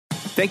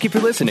Thank you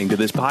for listening to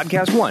this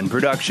Podcast One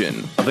production.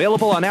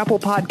 Available on Apple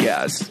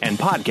Podcasts and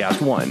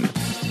Podcast One.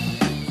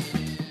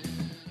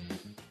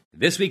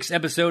 This week's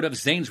episode of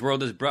Zane's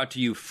World is brought to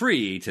you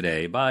free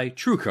today by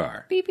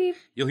TrueCar. Beep, beep.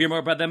 You'll hear more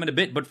about them in a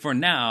bit, but for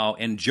now,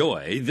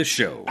 enjoy the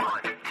show.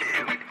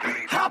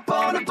 Hop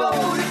on a boat,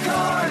 a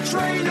car, a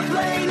train, a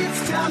plane.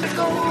 It's time to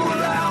go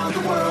around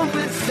the world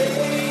with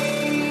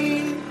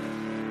Zane.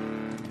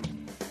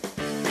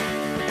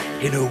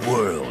 In a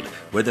world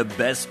where the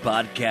best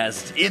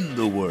podcast in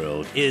the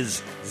world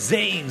is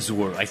Zane's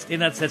World.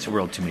 That's a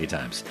world too many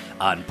times.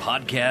 On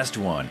Podcast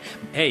One.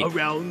 Hey.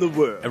 Around the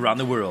world. Around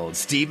the world.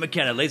 Steve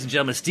McKenna. Ladies and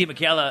gentlemen, Steve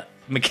McKenna.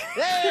 Hey,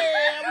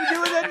 we're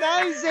doing it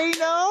nice,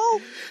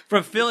 Zeno.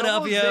 From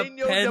Philadelphia,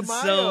 Zeno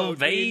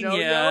Pennsylvania.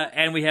 DeMaio.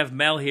 And we have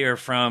Mel here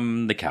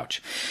from the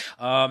couch.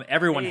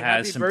 Everyone has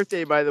happy some...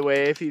 birthday, by the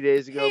way, a few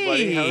days ago,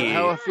 buddy. Hey.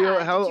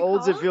 How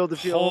old does it feel to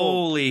feel old?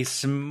 Holy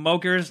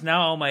smokers.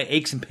 Now all my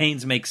aches and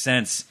pains make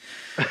sense.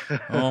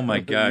 Oh, my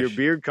gosh. Your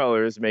beard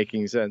color is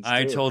making sense,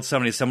 I too. told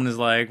someone was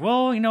like,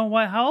 well, you know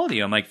what? How old are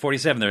you? I'm like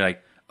 47. They're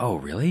like, oh,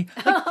 really?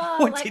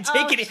 What, like,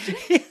 take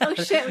it? Oh,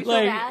 shit, we feel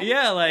like, bad.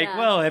 yeah, like, Yeah.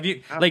 well, have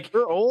you, like,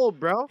 We're old,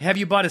 bro. have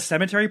you bought a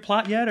cemetery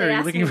plot yet? Or They are you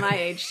asked looking me my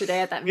age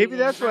today at that Maybe meeting.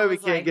 that's and why I we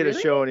was can't like, get a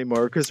really? show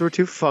anymore, because we're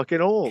too fucking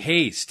old.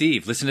 Hey,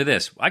 Steve, listen to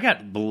this. I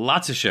got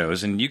lots of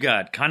shows, and you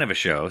got kind of a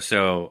show,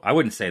 so I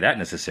wouldn't say that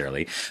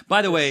necessarily.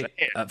 By the way,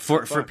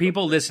 for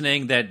people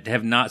listening that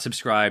have not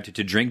subscribed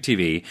to Drink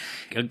TV,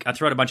 I'll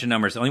throw out a bunch of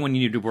numbers. The only one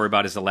you need to worry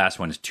about is the last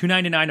one. It's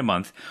 $2.99 a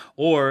month,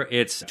 or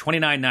it's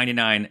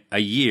 $29.99 a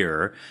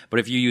year. But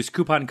if you use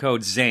coupon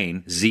code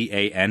ZANE,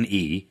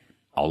 ZANE,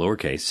 all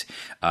lowercase,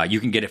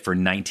 you can get it for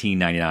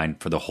 $19.99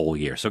 for the whole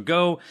year. So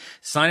go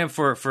sign up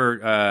for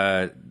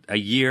a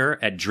year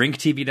at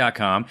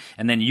drinktv.com,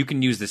 and then you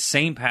can use the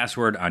same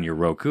password on your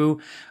Roku,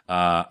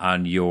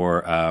 on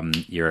your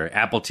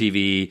Apple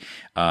TV,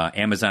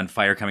 Amazon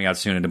Fire coming out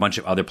soon, and a bunch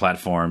of other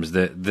platforms.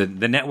 The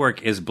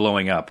network is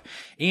blowing up,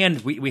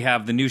 and we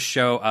have the new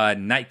show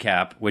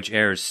Nightcap, which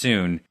airs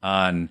soon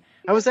on.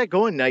 How was that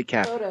going,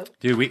 Nightcap?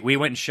 Dude, we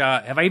went and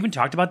shot. Have I even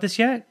talked about this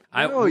yet?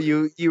 No,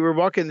 you were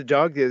walking the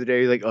dog the other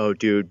day. You're like, oh,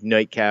 dude,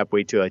 Nightcap,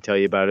 wait till I tell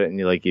you about it. And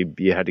you're like,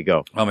 you had to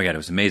go. Oh, my God, it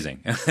was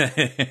amazing.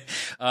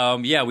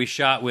 Yeah, we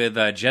shot with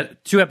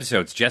 2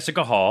 episodes.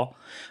 Jessica Hall,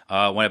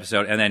 1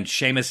 episode, and then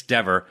Seamus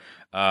Dever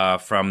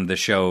from the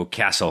show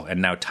Castle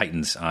and now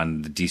Titans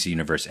on the DC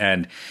Universe.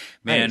 And,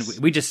 man, Nice.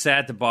 we just sat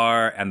at the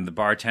bar, and the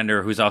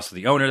bartender, who's also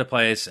the owner of the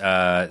place,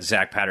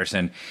 Zach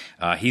Patterson,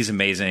 he's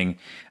amazing.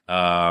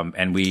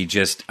 And we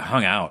just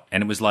hung out,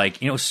 and it was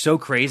like, it was so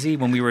crazy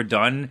when we were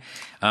done.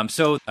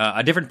 So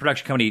a different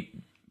production company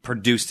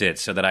produced it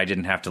so that I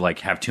didn't have to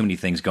have too many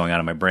things going on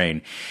in my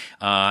brain.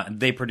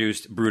 They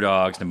produced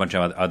Brewdogs and a bunch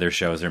of other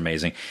shows. They're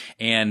amazing.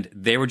 And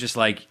they were just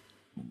like,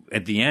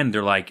 at the end,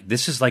 they're like,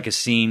 this is like a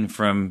scene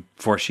from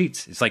Four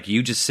Sheets. It's like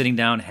you just sitting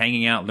down,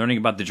 hanging out, learning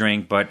about the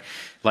drink, but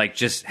like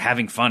just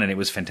having fun, and it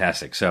was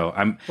fantastic. So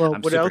I'm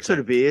What super else would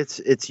excited. it be?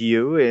 It's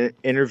you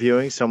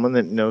interviewing someone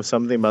that knows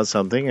something about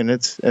something, and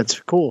it's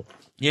cool.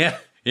 Yeah.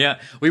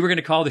 We were going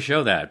to call the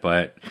show that,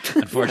 but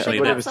unfortunately,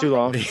 But it was too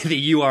long.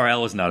 the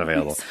URL is not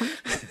available.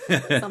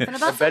 Something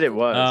about I bet it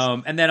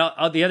was. And then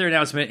the other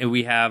announcement,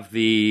 we have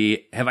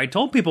have I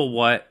told people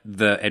what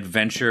the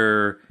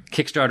adventure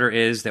Kickstarter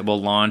is that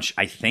will launch,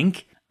 I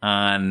think,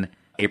 on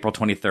April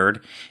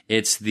 23rd?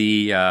 It's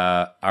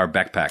our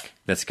backpack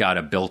that's got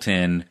a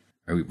built-in.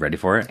 Are we ready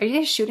for it? Are you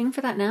guys shooting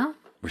for that now?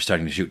 We're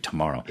starting to shoot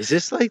tomorrow. Is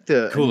this like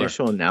the Cooler.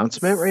 initial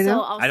announcement right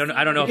now? I don't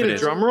know if Get it a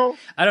is. drum roll?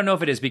 I don't know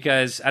if it is,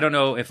 because I don't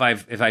know if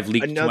I've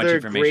leaked too much Another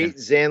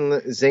information.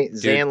 great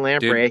Zan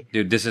Lamprey.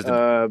 Dude, this is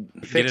the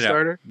get it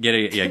Kickstarter? out. Get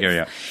it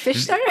out.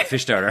 Fish starter?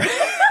 Fish starter.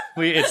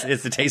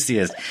 It's the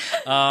tastiest.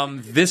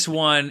 This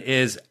one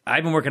is.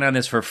 I've been working on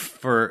this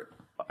for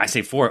I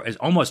say it's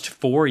almost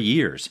 4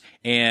 years,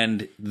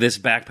 and this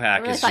backpack I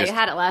really is thought just. you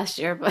had it last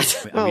year,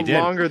 but Well, we did.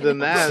 longer than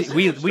that. See,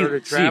 we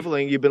started Steve.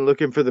 traveling. You've been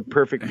looking for the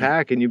perfect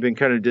pack, and you've been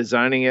kind of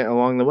designing it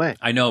along the way.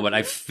 I know, but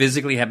I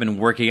physically have been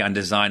working on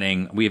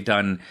designing. We've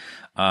done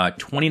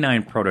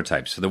 29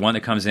 prototypes. So the one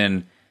that comes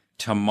in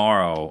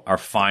tomorrow, our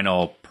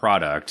final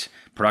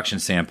production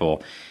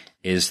sample,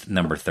 is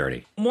number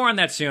 30. More on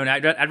that soon.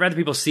 I'd rather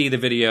people see the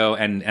video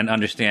and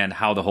understand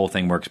how the whole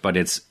thing works, but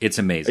it's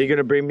Are amazing. you going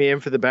to bring me in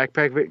for the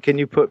backpack? Can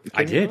you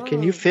I did.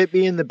 Can you fit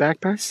me in the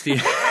backpack?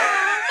 Steve,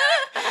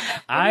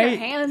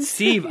 hands.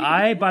 Steve,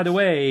 by the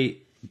way,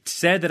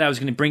 said that I was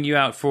going to bring you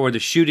out for the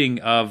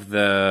shooting of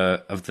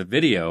the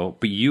video,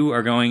 but you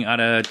are going out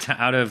of right.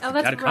 out of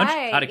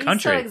country.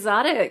 He's so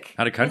exotic.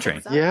 Out of country.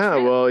 Exotic Yeah,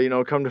 trip.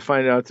 well, come to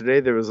find out today,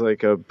 there was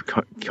like a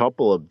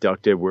couple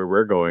abducted where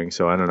we're going,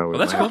 so I don't know. Well,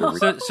 that's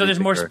cool. So there's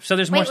more. So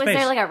there's more Wait, was space.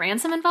 there like a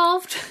ransom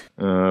involved?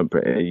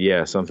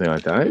 Yeah, something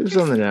like that. It was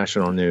on the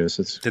national news.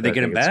 Did they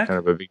get him It's back? kind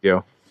of a big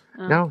deal.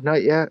 No,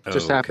 not yet.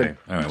 Just happened.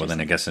 All right. Well,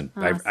 then I guess Kind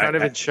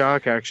of in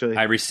shock, actually.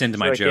 I rescind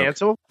my Should I joke.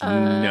 cancel?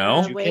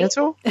 No. Wait.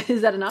 Cancel?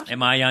 Is that an option?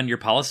 Am I on your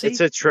policy? It's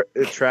a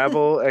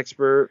travel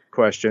expert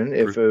question.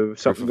 If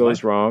something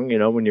goes wrong,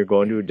 when you're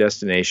going to a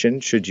destination,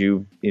 should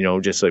you,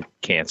 just like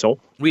cancel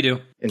We do.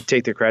 and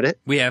take the credit?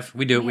 We have.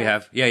 We do. We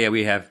have. Yeah,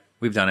 we have.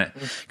 We've done it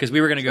because we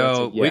were going to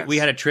go. that's a yes. We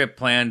had a trip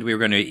planned. We were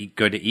going to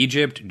go to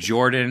Egypt,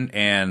 Jordan,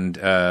 and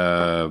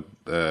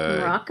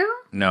Morocco?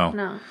 no,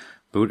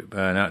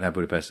 not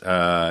Budapest,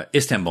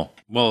 Istanbul.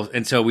 Well,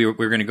 and so we were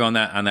going to go on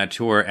that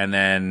tour, and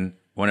then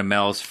one of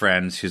Mel's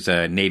friends, who's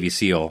a Navy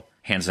SEAL,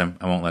 handsome.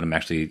 I won't let him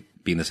actually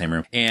be in the same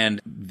room,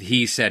 and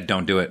he said,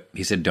 "Don't do it."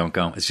 He said, "Don't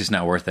go. It's just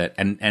not worth it."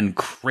 And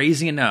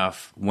crazy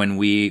enough, when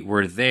we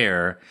were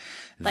there.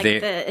 Like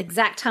the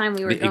exact time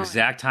we were going. The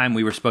exact time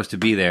we were supposed to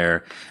be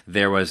there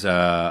was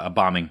a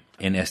bombing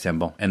in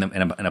Istanbul in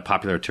a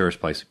popular tourist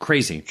place.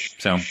 Crazy.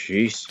 So,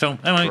 Jeez,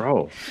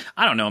 bro.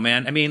 I don't know,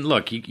 man. I mean,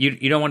 look,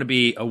 you don't want to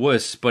be a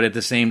wuss, but at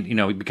the same,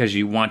 because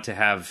you want to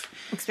have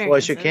well, I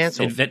should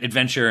cancel.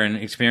 Adventure and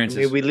experiences.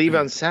 I mean, we leave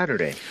on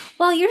Saturday.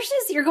 Well,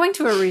 you're going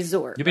to a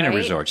resort. You're being right? a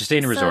resort. Just stay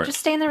in a resort. So just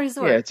stay in the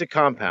resort. Yeah, it's a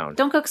compound.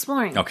 Don't go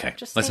exploring. Okay,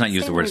 Just let's not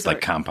use the words like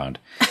compound,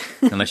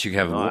 unless you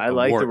have. I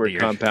like the word beer.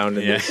 compound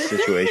in this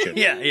situation.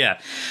 Yeah.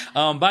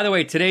 By the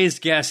way, today's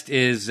guest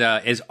is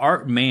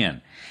Art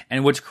Mann,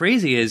 and what's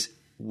crazy is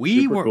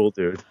we Super were cool,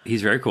 dude.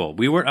 He's very cool.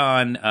 We were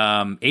on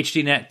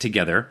HDNet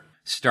together,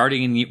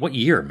 starting in what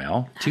year,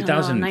 Mel?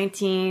 2000.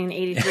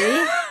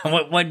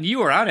 1983. When you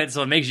were on it,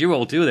 so it makes you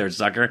old too, there,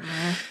 sucker.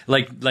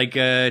 Like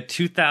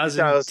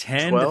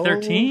 2010 to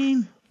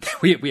 13.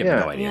 We have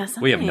no idea. Yeah,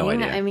 we have no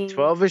idea. I mean,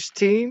 12-ish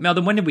teen. Mel,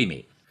 then when did we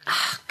meet?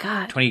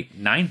 God.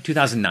 2009.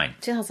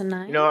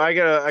 2009. I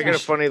got a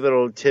funny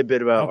little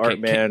tidbit about Okay, Art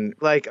Man.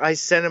 Like, I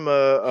sent him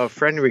a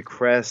friend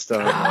request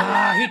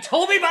on. He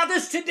told me about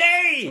this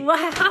today. What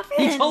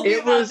happened? He told me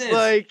It about was this.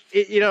 like,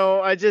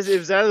 it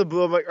was out of the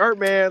blue. I'm like, Art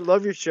Man,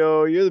 love your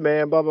show. You're the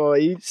man. Blah blah blah.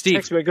 He Steve.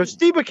 texted me. I go,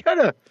 Steve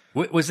McKenna.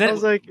 Was it? I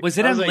was like, was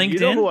it on LinkedIn? You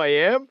know who I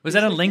am? Was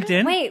that on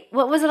LinkedIn? Wait,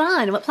 what was it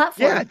on? What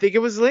platform? Yeah, I think it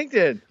was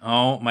LinkedIn.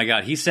 Oh my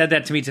God, he said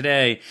that to me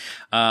today,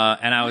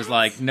 and I was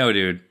like, "No,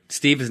 dude,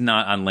 Steve is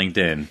not on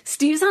LinkedIn."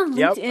 Steve's on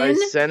Yep, LinkedIn. I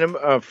sent him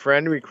a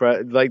friend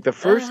request. Like the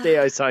first day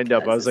I signed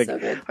up, I was this like,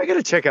 is so good. I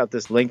gotta check out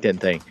this LinkedIn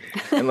thing,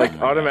 and like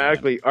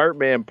automatically, Art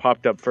Man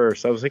popped up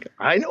first. I was like,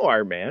 I know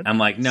Art Man. I'm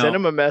like, no. Send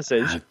him a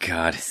message. Oh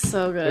God,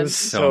 So It good. was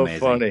so so amazing.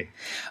 funny.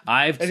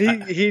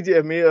 And he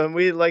did me, and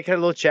we like had a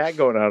little chat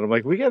going on. I'm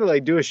like, we gotta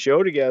like do a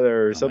show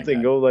together or something.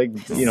 God. Go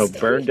like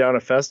burn down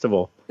a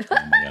festival. Oh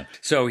my God.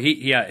 So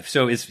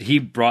he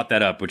brought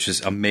that up, which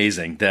is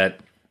amazing. That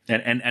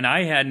and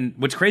I hadn't.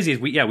 What's crazy is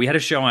we had a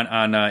show on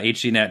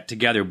HDNet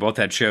together. We both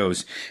had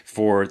shows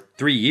for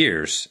 3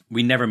 years.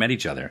 We never met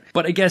each other,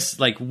 but I guess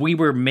like we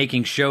were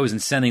making shows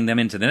and sending them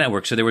into the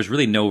network, so there was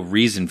really no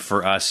reason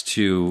for us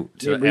to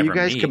Were ever you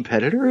guys meet.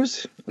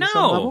 competitors? on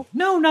some level?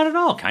 No, not at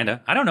all.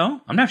 Kinda. I don't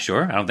know. I'm not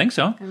sure. I don't think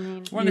so.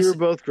 We're on You the were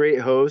both great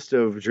hosts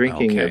of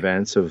drinking Okay.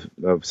 events of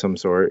some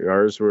sort.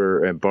 Ours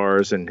were at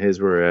bars and his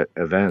were at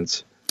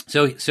events.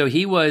 So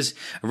he was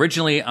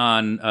originally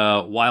on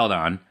Wild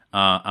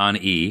on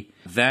E,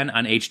 then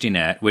on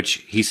HDNet, which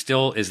he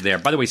still is there.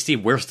 By the way,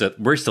 Steve, we're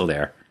still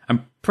there.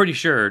 I'm pretty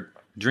sure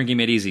Drinking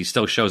Made Easy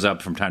still shows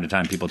up from time to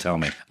time. People tell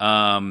me.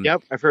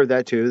 Yep, I've heard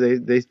that too.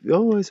 They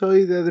I saw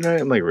you the other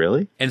night. I'm like,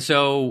 really? And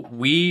so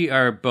we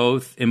are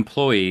both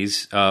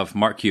employees of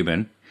Mark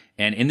Cuban.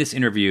 And in this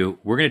interview,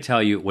 we're going to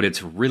tell you what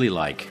it's really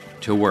like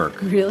to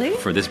work Really?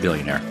 for this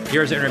billionaire.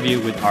 Here's an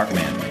interview with Art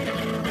Mann.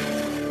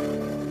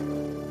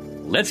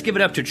 Let's give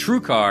it up to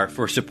TrueCar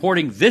for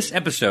supporting this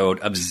episode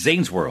of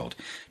Zane's World.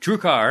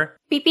 TrueCar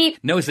Beep, beep.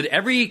 knows that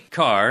every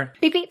car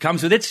Beep, beep.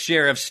 comes with its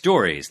share of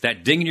stories.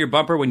 That ding in your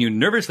bumper when you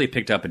nervously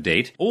picked up a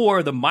date,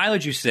 or the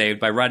mileage you saved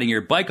by riding your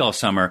bike all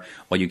summer.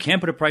 While you can't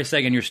put a price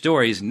tag on your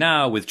stories,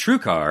 now with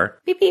TrueCar,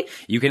 Beep, beep.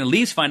 you can at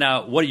least find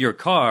out what your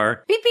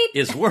car Beep, beep.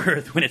 is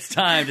worth when it's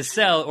time to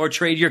sell or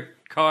trade your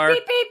car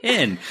Beep, beep.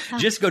 in.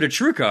 Just go to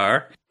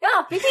TrueCar.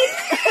 Oh, beep,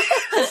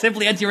 beep.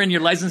 Simply enter in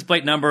your license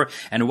plate number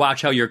and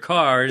watch how your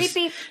car's Beep,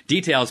 beep.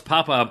 details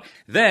pop up.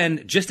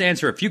 Then just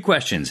answer a few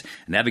questions.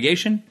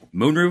 Navigation,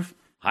 moonroof,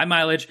 high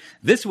mileage.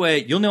 This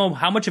way, you'll know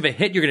how much of a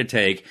hit you're going to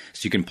take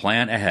so you can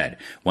plan ahead.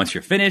 Once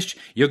you're finished,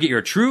 you'll get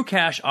your true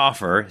cash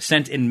offer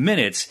sent in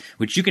minutes,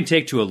 which you can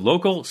take to a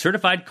local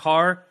certified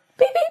car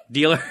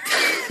dealer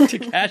to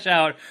cash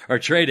out or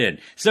trade in.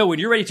 So when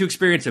you're ready to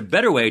experience a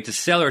better way to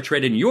sell or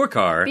trade in your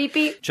car, Beep,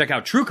 beep. check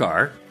out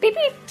TrueCar Beep,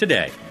 beep.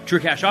 today. True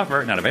cash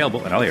offer not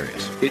available in all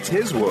areas. It's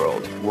his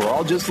world. We're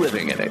all just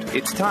living in it.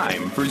 It's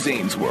time for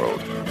Zane's World.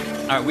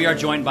 All right, we are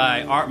joined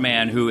by Art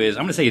Mann, who is,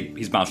 I'm going to say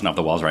he's bouncing off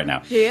the walls right now.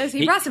 He is.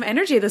 He brought some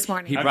energy this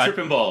morning. I'm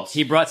tripping balls.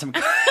 He brought some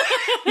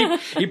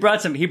he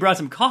brought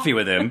some coffee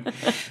with him.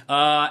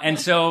 And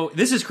so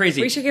this is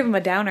crazy. We should give him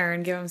a downer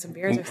and give him some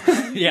beers or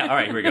something. Yeah, all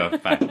right, here we go.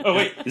 Fine. Oh,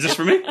 wait, is this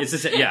for me? Is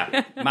this it?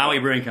 Yeah. Maui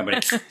Brewing Company.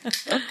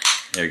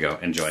 There you go.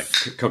 Enjoy.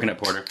 Coconut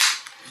porter.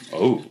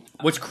 Oh,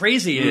 What's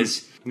crazy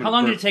is, how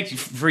long did it take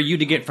for you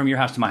to get from your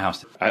house to my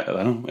house? I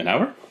don't know, an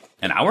hour?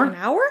 An hour? An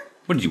hour?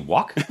 What, did you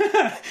walk?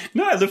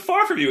 No, I live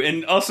far from you,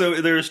 and also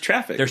there's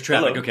traffic. There's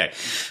traffic, Hello. okay.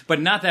 But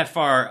not that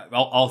far,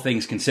 all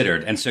things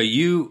considered. And so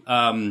you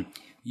and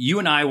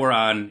I were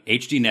on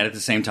HDNet at the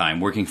same time,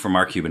 working for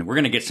Mark Cuban. We're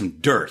going to get some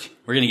dirt.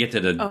 We're going to get to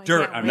the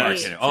dirt on Mark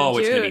Cuban. Oh,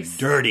 it's going to be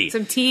dirty.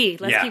 Some tea.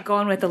 Let's keep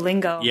going with the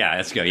lingo. Yeah,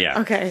 let's go, yeah.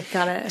 Okay,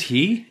 got it.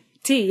 Tea?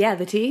 Tea, yeah,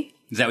 the tea.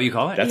 Is that what you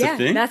call it? That's a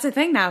thing? That's a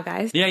thing now,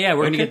 guys. Yeah,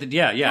 we're going to get the,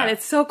 God,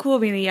 it's so cool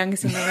being the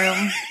youngest in the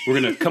room. We're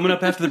going to, coming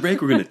up after the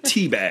break, we're going to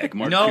teabag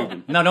Mark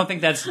Cuban. No, don't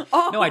think that's,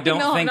 I don't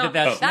think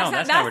that's not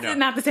what we're doing.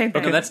 Not the same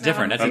thing. No, that's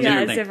different. That's a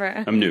different thing. It's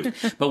different. I'm new.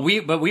 But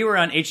we were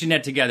on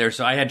HDNet together,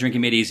 so I had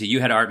Drinking Made Easy.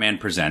 You had Artman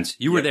Presents.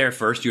 You were there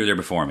first. You were there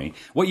before me.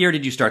 What year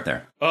did you start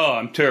there? Oh,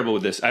 I'm terrible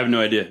with this. I have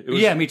no idea. It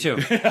was, Yeah, me too.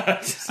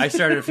 I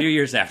started a few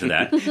years after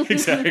that.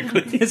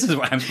 exactly. This is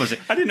what I'm supposed to.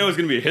 I didn't know it was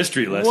going to be a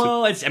history lesson.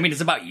 Well,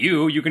 it's about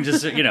you. You can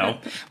just,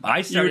 I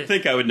you started. would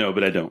think I would know,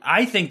 but I don't.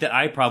 I think that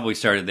I probably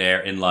started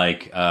there in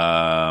like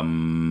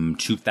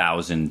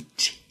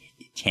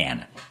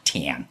 2010.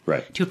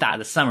 Right. 2000,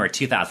 the summer of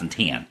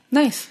 2010.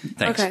 Nice.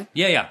 Thanks. Okay.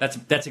 Yeah.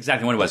 That's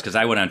exactly what it was because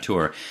I went on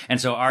tour,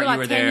 and so Art, About you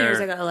were 10 there. years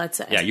ago, let's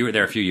say. Yeah, you were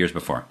there a few years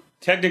before.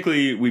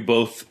 Technically, we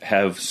both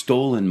have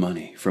stolen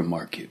money from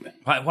Mark Cuban.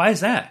 Why is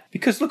that?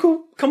 Because look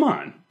come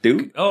on,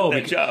 dude.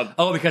 That job.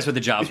 Because what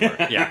the jobs were.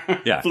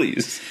 Yeah.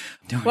 Please.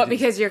 What,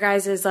 because your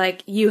guys is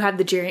like, you have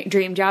the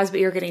dream jobs, but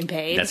you're getting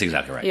paid? That's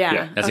exactly right.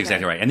 Yeah. That's Okay.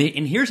 exactly right. And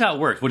here's how it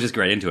works. We'll just get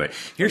right into it.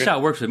 Here's how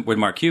it works with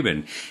Mark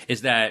Cuban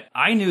is that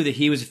I knew that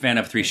he was a fan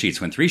of Three Sheets.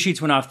 When Three Sheets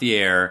went off the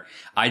air,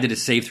 I did a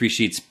Save Three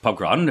Sheets pub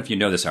crawl. I don't know if you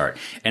know this, Art.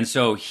 And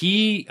so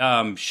he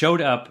showed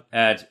up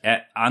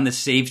on the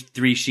Save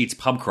Three Sheets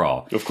pub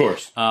crawl. Of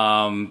course.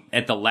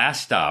 At the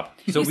last stop.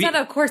 So You said,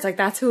 of course, like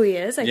that's who he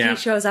is. Like he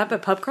shows up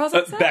at pub crawls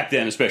and stuff. Back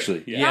then,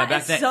 especially. Yeah, That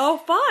back is then. so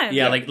fun.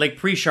 Yeah, like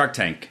pre Shark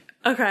Tank.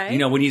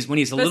 Okay. When he's a but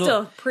little.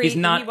 still, he's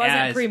not he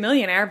wasn't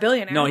pre-millionaire,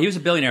 billionaire. No, he was a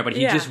billionaire, but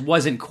he Yeah. just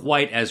wasn't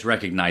quite as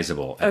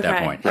recognizable at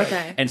that point.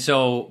 Okay. And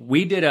so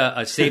we did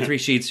a Save Three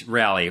Sheets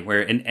rally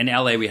where in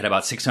LA we had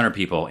about 600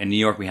 people. In New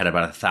York we had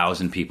about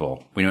 1,000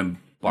 people. We went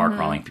bar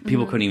crawling.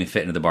 People couldn't even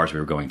fit into the bars we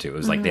were going to. It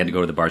was like they had to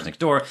go to the bars next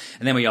door.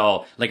 And then we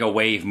all, like a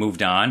wave,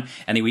 moved on.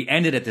 And then we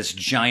ended at this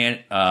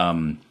giant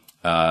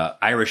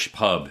Irish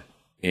pub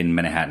in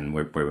Manhattan,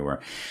 where we were.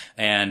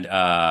 And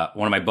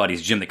one of my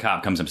buddies, Jim the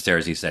Cop, comes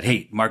upstairs. He said,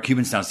 "Hey, Mark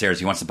Cuban's downstairs.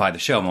 He wants to buy the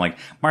show." I'm like,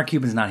 "Mark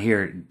Cuban's not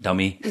here,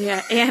 dummy."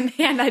 Yeah, and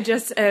I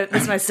just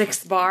this is my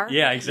 6th bar.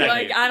 Yeah,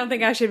 exactly. Like I don't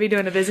think I should be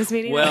doing a business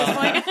meeting Well,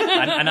 at this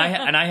point.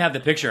 and I have the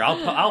picture.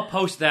 I'll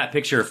post that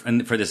picture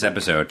for this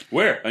episode.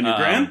 Where? On your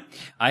gram?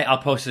 I'll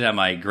post it on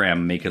my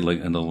gram. Make it look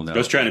a little. I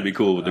was trying to be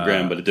cool with the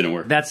gram, but it didn't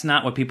work. That's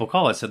not what people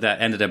call it. So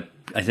that ended up,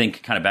 I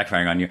think, kind of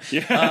backfiring on you.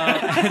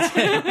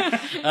 Yeah.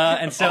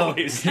 And so,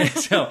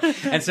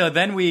 so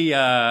then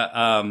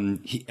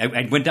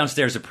I went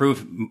downstairs to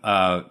prove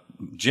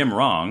Jim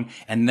wrong,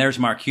 and there's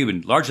Mark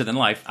Cuban, larger than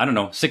life. I don't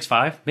know,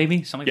 6'5",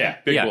 maybe something like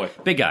that. Big boy,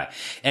 big guy.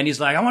 And he's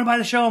like, "I want to buy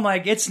the show." I'm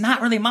like, "It's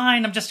not really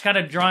mine. I'm just kind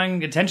of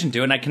drawing attention to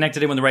it." And I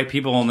connected it with the right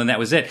people, and then that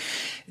was it.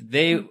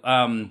 The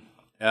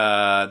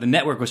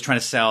network was trying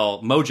to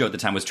sell, Mojo at the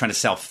time was trying to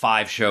sell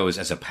 5 shows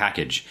as a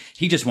package.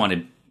 He just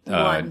wanted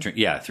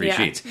 3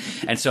 sheets.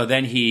 And so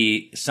then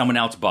someone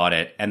else bought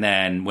it. And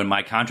then when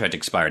my contract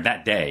expired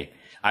that day,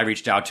 I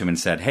reached out to him and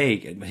said, "Hey,"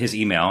 his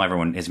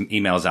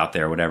email's out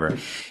there, whatever.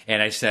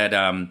 And I said,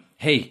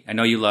 "Hey, I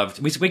know you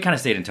loved," we kind of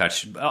stayed in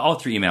touch, all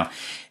through email.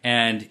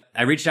 And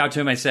I reached out to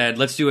him. I said,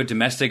 "Let's do a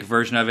domestic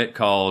version of it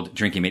called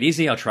Drinking Made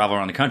Easy. I'll travel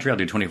around the country. I'll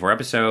do 24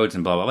 episodes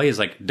and blah, blah, blah." He's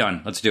like,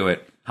 "Done. Let's do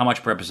it. How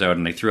much per episode?"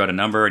 And they threw out a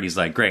number, and he's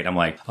like, "Great." I'm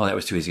like, "Oh, that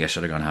was too easy. I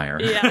should have gone higher."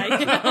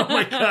 Yeah. Oh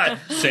my God.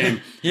 Same.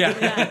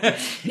 Yeah.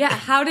 Yeah.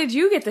 How did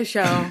you get the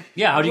show?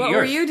 Yeah. How did you What get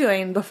were yours? you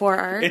doing before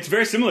Art? It's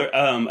very similar.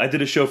 I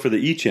did a show for the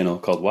E! Channel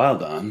called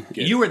Wild On.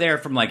 You were there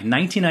from like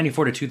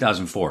 1994 to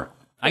 2004.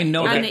 I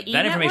know On that the E!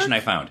 information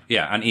network? I found.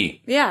 Yeah, on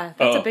E. Yeah,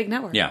 that's Oh. a big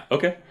network. Yeah.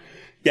 Okay.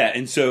 Yeah,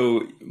 and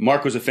so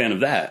Mark was a fan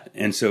of that.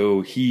 And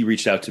so he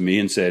reached out to me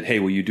and said, "Hey,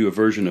 will you do a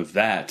version of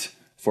that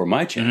for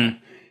my channel?"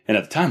 And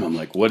at the time, I'm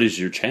like, "What is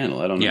your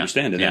channel? I don't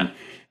understand it." Yeah. And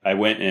I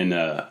went and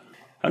I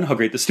don't know how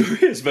great the story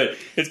is, but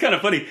it's kind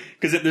of funny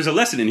because there's a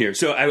lesson in here.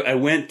 So I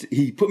went,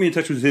 he put me in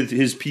touch with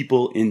his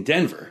people in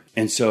Denver.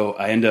 And so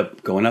I end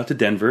up going out to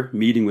Denver,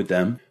 meeting with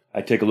them.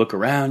 I take a look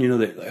around, they're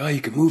like, "Oh,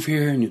 you can move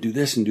here and you do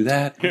this and do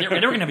that." They were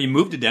going to have you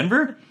move to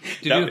Denver?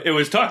 It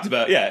was talked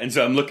about, yeah. And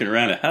so I'm looking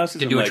around at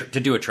houses. To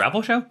do a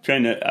travel show?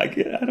 Trying to, I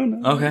don't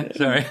know. Okay,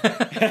 sorry.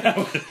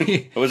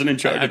 I wasn't in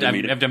charge of the I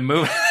meeting. have to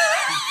move.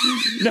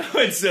 No,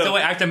 it's So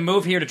wait, I have to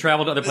move here to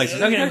travel to other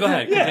places. Okay, no, go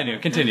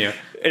ahead. Continue.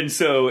 And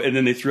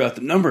then they threw out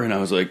the number, and I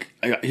was like,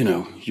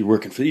 you're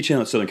working for the E!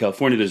 Channel in Southern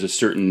California. There's a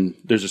certain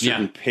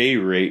pay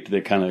rate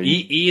that kind of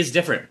E is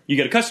different. you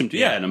get accustomed to.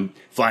 Yeah, and I'm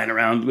flying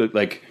around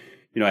like.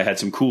 I had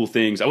some cool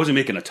things. I wasn't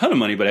making a ton of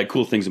money, but I had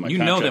cool things in my contract.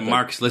 You know that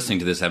Mark's listening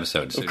to this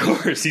episode. So Of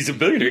course, he's a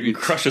billionaire. He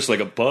can crush us like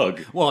a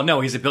bug. Well, no,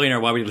 he's a billionaire.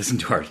 Why would he listen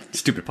to our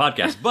stupid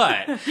podcast?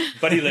 But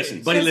But he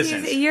listens.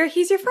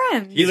 He's your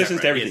friend. He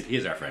listens to everything. He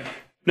is our friend.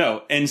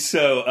 No, and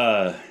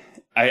so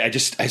I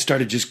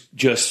started just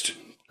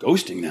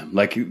ghosting them.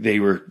 Like they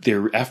were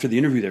after the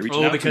interview, they're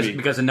reaching out to me.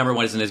 Because the number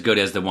one isn't as good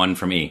as the one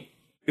from E.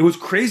 It was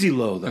crazy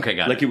low though. Okay,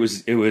 got it. Like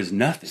it was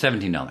nothing.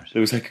 $17. It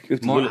was like it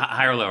was More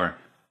higher or lower?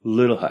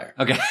 Little higher.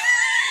 Okay.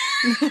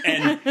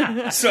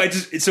 And so all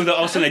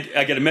of a sudden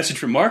I get a message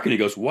from Mark and he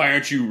goes, "Why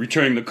aren't you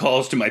returning the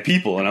calls to my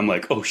people?" And I'm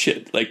like, "Oh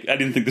shit! Like I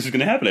didn't think this was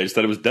going to happen. I just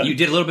thought it was done." You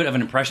did a little bit of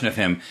an impression of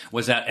him.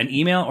 Was that an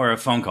email or a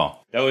phone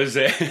call? That was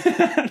I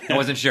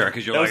wasn't sure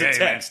because you're that like, was a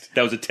text.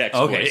 That was a text.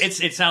 Okay,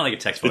 voice. it sounded like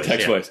a text voice.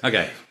 text voice.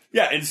 Okay.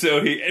 Yeah, and so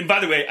and by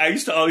the way, I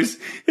used to always,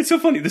 it's so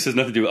funny, this has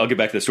nothing to do, I'll get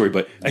back to the story,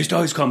 but I used to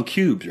always call him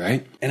Cubes,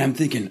 right? And I'm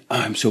thinking, oh,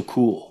 I'm so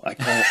cool. I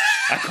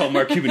call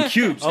Mark Cuban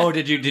Cubes. Oh,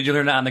 did you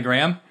learn that on the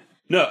gram?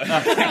 No.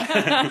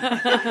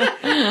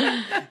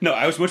 No,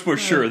 I was much more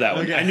sure of that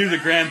one. Okay. I knew the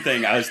gram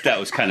thing, that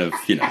was kind of,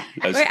 Wait,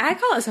 I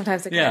call it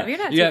sometimes the gram. You're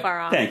not too far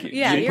off. Thank you.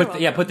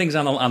 Yeah, put things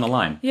on the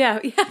line. Yeah.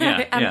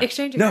 I'm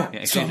exchanging. No,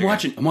 so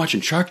I'm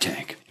watching Shark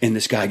Tank, and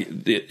this guy,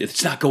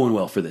 it's not going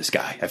well for this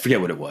guy. I forget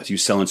what it was. He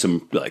was selling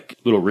some like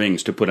little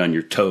rings to put on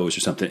your toes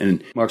or something,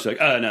 and Mark's like,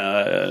 "Oh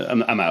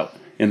no, I'm out."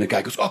 And the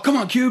guy goes, "Oh, come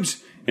on,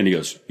 Cubes." And he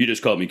goes, "You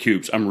just called me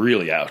Cubes. I'm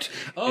really out."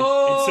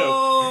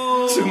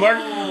 Oh, and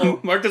so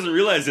Mark doesn't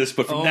realize this,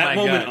 but from that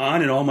moment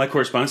on, in all my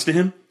correspondence to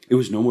him, it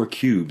was no more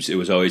Cubes. It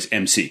was always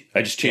MC.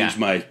 I just changed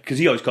because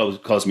he always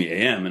calls me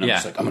AM, and I'm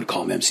just like, I'm going to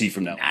call him MC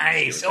from now on.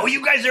 Nice. Oh,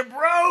 you guys are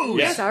bros.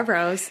 Yes, our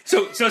bros.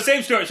 So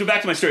same story. So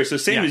back to my story. So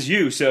same as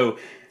you. So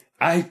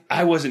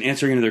I wasn't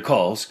answering any of their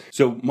calls.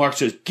 So Mark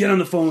says, "Get on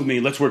the phone with me.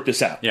 Let's work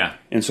this out." Yeah.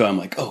 And so I'm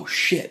like, "Oh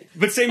shit!"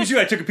 But same as you,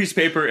 I took a piece of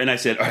paper and I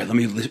said, "All right, let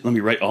me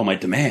write all my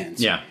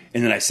demands." Yeah.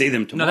 And then I say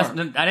them to Mark.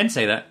 I didn't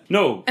say that.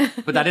 No,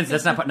 but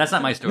that's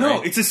not my story.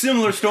 No, it's a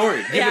similar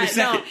story. Give it a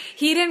second. No,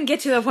 he didn't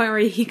get to the point where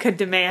he could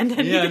demand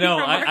anything. Yeah, no,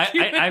 from Mark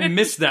Cuban. I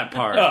missed that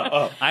part.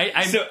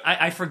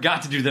 I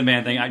forgot to do the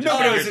man thing. I just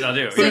figured I'll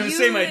do. But it was the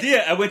same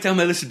idea. I went down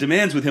my list of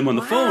demands with him on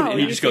the phone, and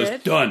he just goes,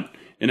 "Done."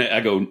 And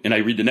I go, and I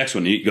read the next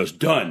one, and he goes,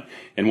 "Done."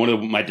 And one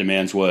of my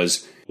demands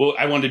was, well,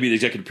 I wanted to be the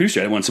executive producer.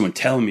 I didn't want someone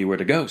telling me where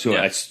to go. So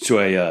I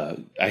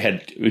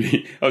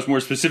was more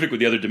specific with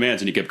the other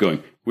demands, and he kept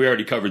going, "We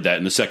already covered that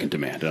in the second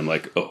demand." And I'm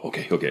like, "Oh,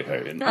 okay. All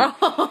right."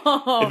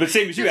 But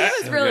same as you. He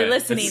was really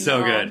listening. That's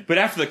so good. But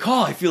after the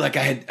call, I feel like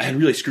I had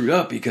really screwed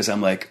up because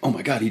I'm like, "Oh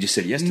my God, he just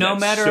said yes to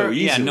that so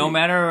easily." No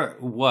matter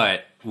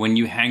what, when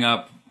you hang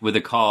up with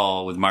a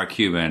call with Mark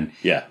Cuban,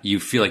 you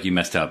feel like you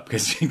messed up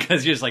because you're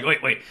just like,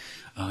 wait.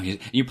 Oh,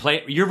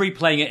 you're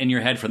replaying it in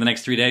your head for the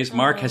next 3 days.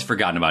 Mark has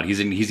forgotten about it.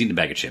 He's eating a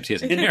bag of chips. He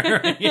hasn't. He's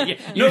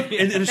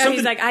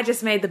like, I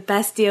just made the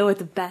best deal with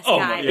the best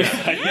guy.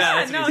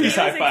 He's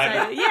high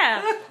five.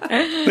 Yeah.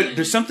 But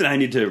there's something I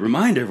need to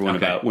remind everyone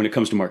about when it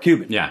comes to Mark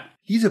Cuban. Yeah,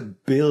 he's a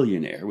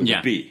billionaire with a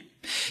B.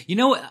 You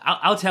know,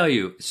 I'll tell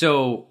you.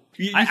 So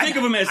you think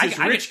of him as this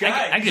rich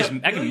guy. I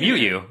can mute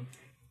you.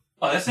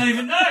 Oh, that's not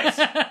even nice.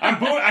 I'm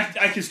bored.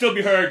 I can still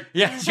be heard.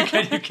 Yes, you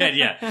can.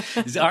 Yeah,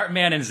 Art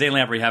Man and Zay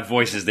Lamprey have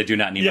voices that do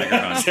not need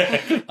microphones.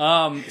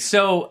 Exactly.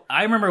 So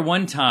I remember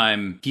one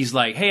time he's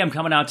like, "Hey, I'm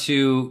coming out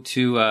to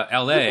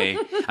L.A.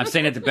 I'm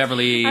staying at the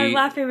Beverly." I'm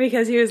laughing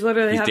because he was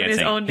literally having dancing.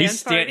 his own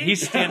dance party.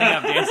 He's standing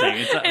up dancing.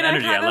 It's and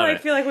energy. I love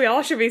it. feel like we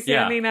all should be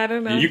standing. I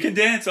don't know. You can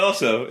dance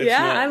also.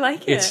 I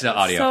like it. It's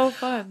audio. So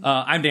fun.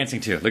 I'm dancing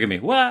too. Look at me.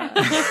 What?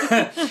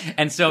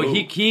 And so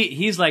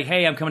he's like,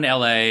 "Hey, I'm coming to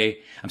L.A.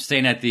 I'm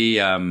staying at the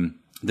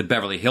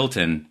Beverly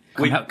Hilton.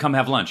 Come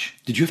have lunch."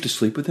 Did you have to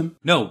sleep with him?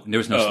 No,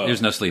 there's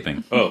no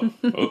sleeping.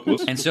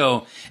 And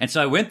so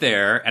I went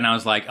there and I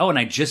was like, "Oh," and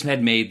I just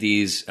had made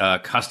these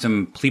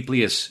custom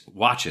Pleplius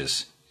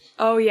watches.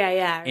 Oh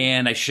yeah.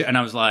 And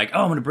I was like,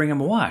 "Oh, I'm going to bring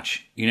him a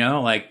watch,"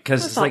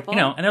 because it's like,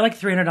 and they're like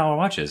 $300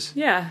 watches.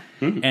 Yeah.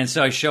 Mm-hmm. And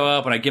so I show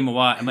up and I give him a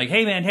watch. I'm like,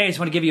 "Hey man, I just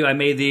want to give you. I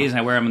made these and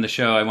I wear them on the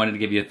show. I wanted to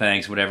give you a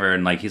thanks, whatever."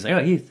 And like he's like,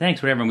 "Oh, hey,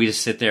 thanks, whatever." And we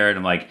just sit there and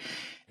I'm like,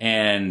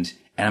 and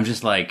I'm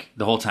just like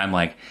the whole time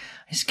like,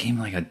 I just gave him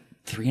like a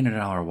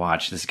 $300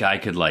 watch. This guy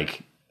could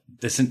like,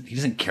 he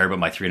doesn't care about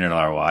my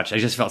 $300 watch. I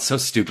just felt so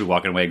stupid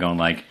walking away going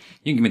like,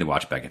 "You can give me the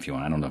watch back if you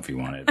want. I don't know if you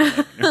want it."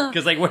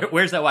 Because like,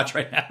 where's that watch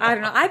right now? I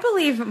don't know. I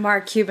believe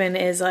Mark Cuban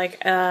is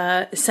like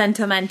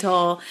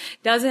sentimental.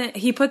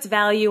 He puts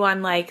value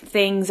on like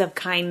things of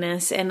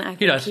kindness, and I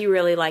think he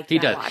really liked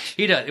that watch.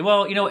 He does.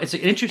 Well, it's an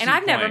interesting. And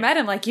I've never met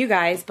him like you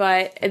guys,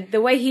 but the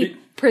way he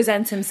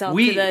presents himself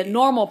to the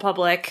normal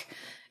public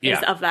is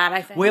of that,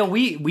 I think. Well,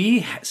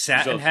 we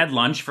sat and had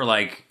lunch for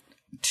like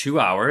 2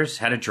 hours,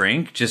 had a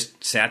drink,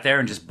 just sat there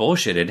and just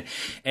bullshitted.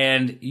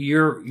 And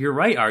you're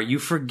right, Art. You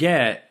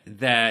forget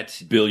that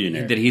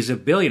he's a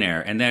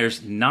billionaire, and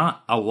there's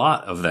not a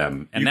lot of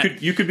them. And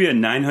you could be a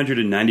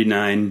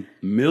 999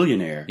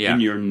 millionaire,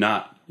 and you're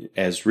not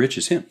as rich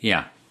as him.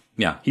 Yeah.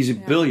 He's a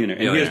billionaire,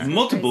 and he has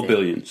multiple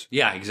billions.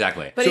 Yeah,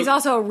 exactly. But he's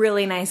also a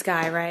really nice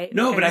guy, right?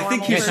 No, but I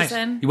think he's nice.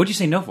 What'd you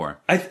say no for?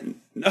 I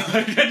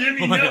didn't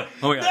mean no.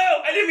 No,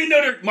 I didn't mean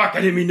no to Mark. I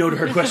didn't mean no to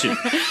her question.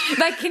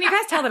 Like, can you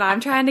guys tell that I'm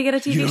trying to get a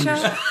TV show?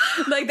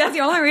 Like, that's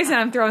the only reason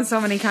I'm throwing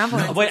so many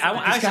compliments. No, wait,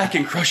 this guy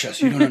can crush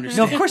us. You don't understand.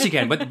 No, of course he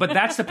can. But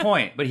that's the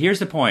point. But here's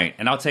the point,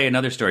 and I'll tell you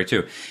another story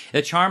too.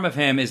 The charm of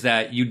him is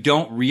that you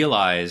don't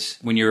realize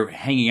when you're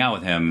hanging out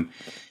with him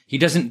He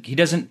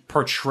doesn't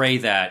portray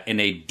that in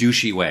a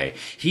douchey way.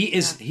 He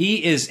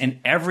is in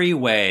every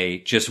way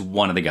just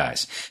one of the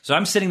guys. So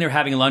I'm sitting there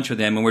having lunch with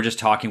him and we're just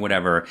talking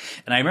whatever.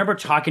 And I remember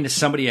talking to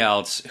somebody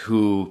else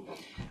who,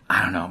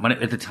 I don't know,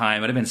 at the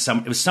time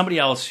it was somebody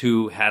else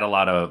who had a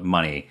lot of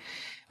money.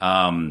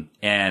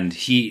 And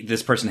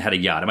this person had a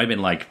yacht. It might have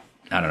been like,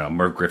 I don't know,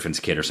 Merv Griffin's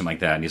kid or something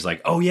like that. And he's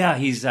like, oh yeah,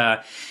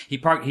 he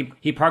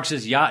parks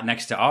his yacht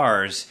next to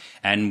ours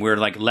and we're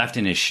like left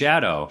in his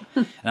shadow.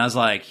 And I was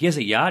like, he has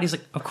a yacht? He's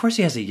like, of course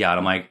he has a yacht.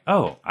 I'm like,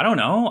 oh, I don't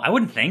know. I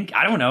wouldn't think.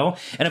 I don't know.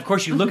 And of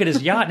course you look at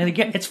his yacht and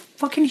again, it's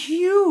fucking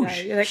huge.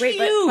 Yeah, you're like, wait,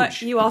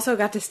 but you also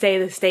got to say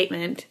the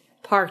statement,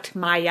 parked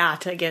my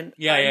yacht again.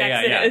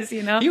 Yeah. Is,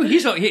 you know?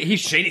 He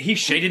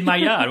shaded my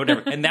yacht,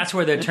 whatever. And that's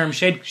where the term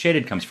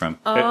shaded comes from.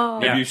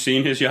 Oh. Have you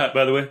seen his yacht,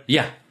 by the way?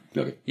 Yeah.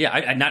 Okay. Yeah,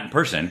 I not in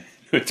person.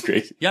 It's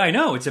crazy. Yeah, I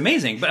know. It's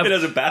amazing. But it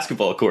has a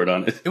basketball court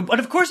on it. But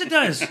of course it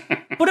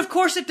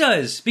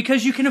does.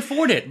 Because you can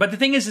afford it. But the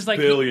thing is like...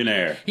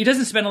 Billionaire. He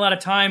doesn't spend a lot of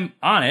time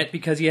on it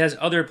because he has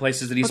other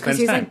places that he spends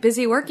time. Because he's like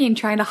busy working,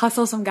 trying to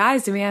hustle some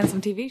guys to be on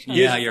some TV shows.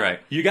 Yeah, you're right.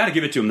 You got to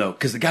give it to him, though,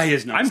 because the guy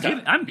is not.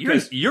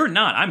 You're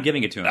not. I'm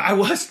giving it to him. I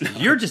was.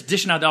 You're just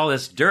dishing out all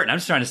this dirt, and I'm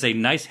just trying to say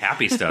nice,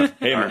 happy stuff.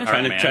 Hey, I'm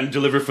trying to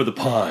deliver for the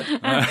pod.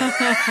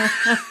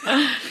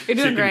 You're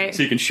doing great.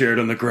 So you can share it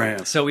on the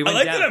gram. So we went I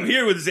like down. that I'm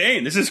here with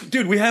Zane.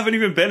 Dude, we haven't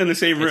even been in the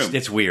same room.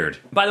 It's weird.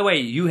 By the way,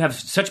 you have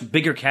such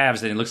bigger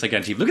calves than it looks like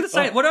on TV. Look at the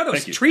size. What are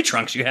those tree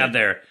trunks you have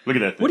there? Look at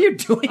that thing. What are you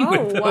doing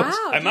with those?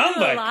 Wow. I mountain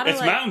bike.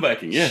 It's mountain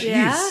biking. Yeah.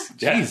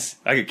 Jeez.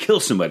 I could kill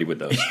somebody with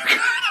those.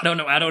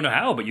 I don't know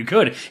how, but you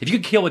could. If you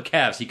could kill with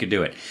calves, you could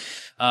do it.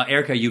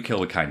 Erica, you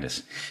kill with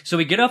kindness. So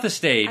we get off the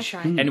stage,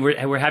 and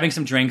we're having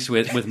some drinks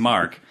with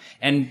Mark.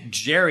 And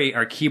Jerry,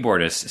 our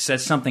keyboardist,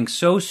 says something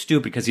so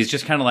stupid because he's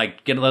just kind of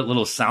like get a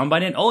little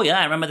soundbite in. Oh yeah,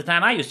 I remember the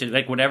time I used to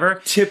like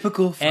whatever.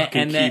 Typical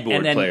fucking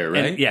keyboard player,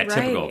 right? Yeah,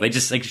 typical. They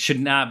just like should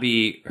not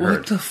be heard.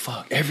 What the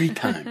fuck? Every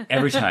time.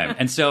 Every time.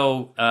 And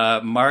so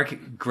Mark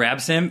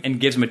grabs him and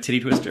gives him a titty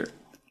twister.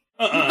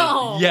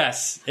 No.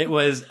 Yes, it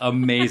was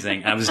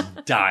amazing. I was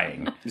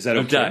dying. Is that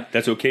okay?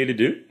 That's okay to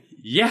do?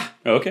 Yeah.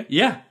 Oh, okay.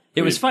 Yeah.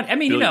 It was fun. I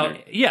mean, no,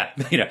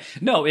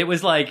 it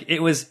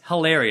was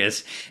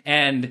hilarious,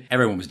 and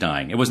everyone was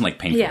dying. It wasn't like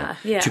painful. Yeah.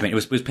 Too painful.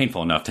 It was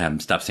painful enough to have him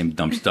stop saying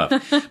dumb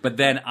stuff. But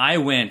then I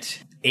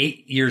went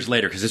 8 years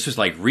later, because this was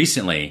like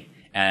recently,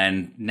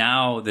 and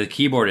now the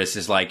keyboardist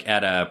is like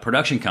at a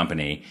production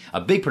company,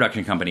 a big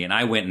production company, and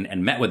I went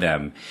and met with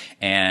them,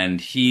 and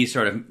he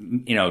sort of,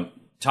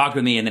 talked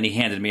with me, and then he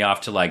handed me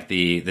off to like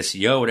the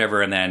CEO or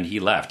whatever, and then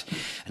he left.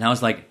 And I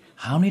was like,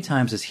 how many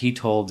times has he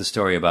told the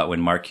story about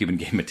when Mark Cuban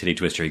gave him a titty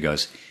twister? He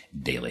goes,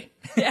 daily.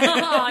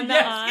 Oh, no.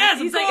 Yes,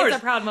 He's of like, course. it's a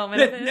proud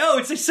moment. No,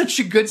 it's such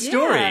a good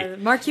story. Yeah,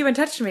 Mark Cuban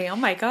touched me. Oh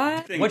my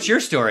God. What's your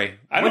story?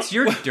 What's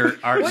your dirt,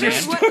 Art? What are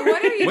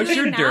you What's doing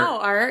your dirt? now,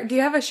 Art? Do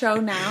you have a show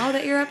now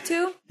that you're up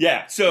to?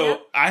 Yeah,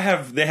 so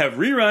they have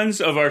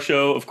reruns of our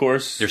show, of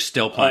course. They're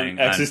still playing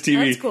on Access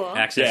TV. That's cool.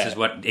 Access is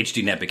what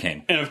HDNet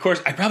became. And of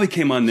course, I probably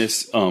came on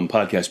this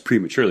podcast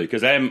prematurely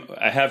because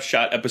I have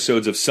shot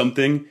episodes of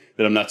something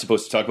that I'm not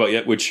supposed to talk about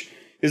yet, which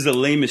is the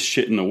lamest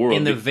shit in the world.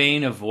 In the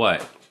vein of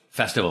what?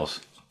 Festivals.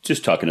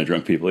 Just talking to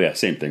drunk people. Yeah,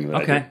 same thing.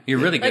 Okay. You're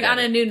really good like at on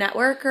it. a new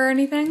network or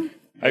anything?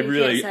 Have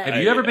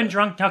you ever been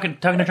drunk talking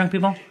to drunk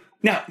people?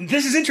 Now,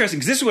 this is interesting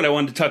because this is what I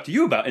wanted to talk to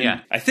you about.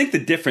 And I think the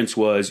difference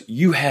was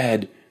you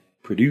had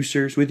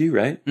producers with you,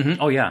 right?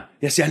 Mm-hmm. Oh, yeah.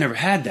 Yeah, see, I never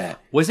had that.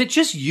 Was it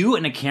just you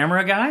and a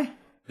camera guy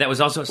that was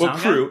also a sound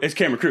crew. guy? It's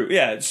camera crew.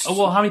 Yeah.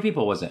 How many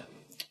people was it?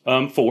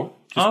 4.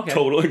 Just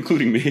total,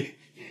 including me.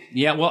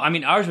 Yeah, well, I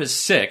mean, ours was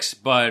 6,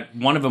 but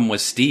one of them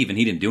was Steve, and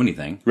he didn't do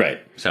anything. Right.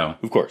 So,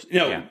 of course.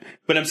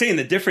 But I'm saying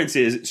the difference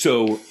is,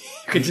 so... You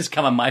can just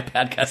come on my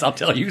podcast, I'll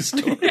tell you a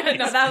story.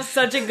 No, that was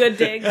such a good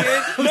dig, dude. No,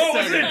 it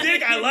wasn't a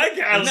dig. I like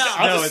it. I'll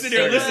just sit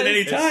here and listen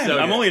anytime. So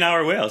I'm only an hour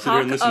away. I'll sit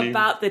here and listen.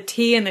 About the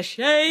tea in the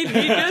shade.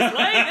 He just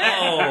like it.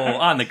 Oh,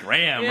 on the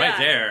gram, right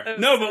there.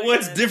 No, but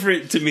what's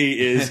different to me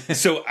is,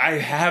 so I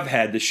have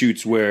had the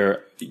shoots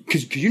where,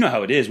 because you know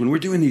how it is, when we're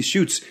doing these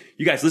shoots,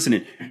 you guys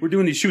listening, we're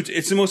doing these shoots,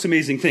 it's the most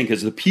amazing thing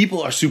because the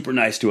people are super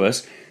nice to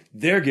us.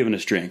 They're giving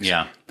us drinks.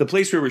 Yeah. The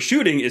place where we're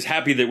shooting is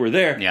happy that we're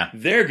there. Yeah.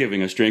 They're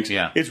giving us drinks.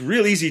 Yeah. It's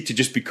real easy to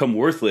just become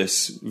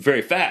worthless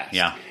very fast.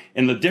 Yeah.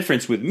 And the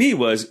difference with me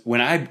was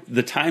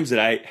the times that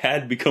I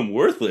had become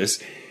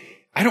worthless,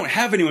 I don't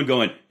have anyone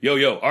going,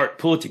 yo, Art,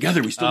 pull it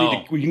together. We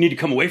still need to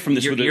come away from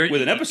this with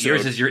an episode.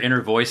 Yours is your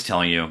inner voice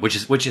telling you,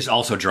 which is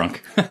also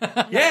drunk.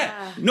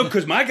 Yeah. No,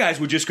 because my guys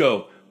would just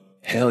go,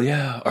 hell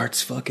yeah,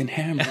 Art's fucking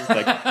hammered.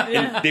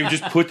 And they would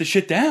just put the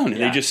shit down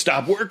and they just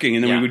stop working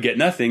and then we would get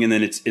nothing and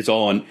then it's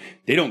all on.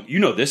 They don't,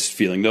 this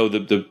feeling though,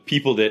 the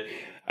people that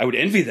I would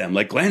envy them,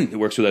 like Glenn that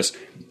works with us,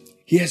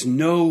 he has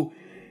no,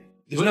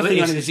 there's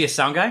nothing on his. Is he a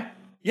sound guy?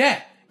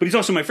 Yeah. But he's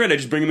also my friend. I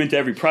just bring him into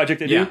every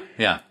project I do.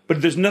 Yeah.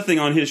 But there's nothing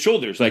on his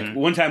shoulders. Like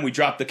one time we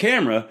dropped the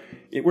camera,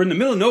 we're in the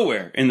middle of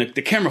nowhere and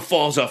the camera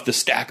falls off the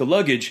stack of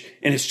luggage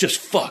and it's just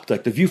fucked.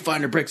 Like the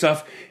viewfinder breaks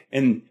off.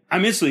 And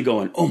I'm instantly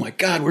going, oh my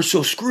God, we're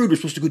so screwed. We're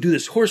supposed to go do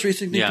this horse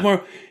racing thing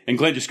tomorrow. And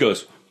Glenn just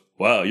goes,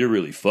 wow, you're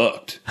really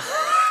fucked.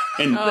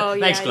 And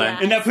Thanks,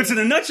 Glenn. And that puts it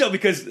in a nutshell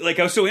because, like,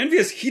 I was so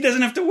envious. He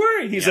doesn't have to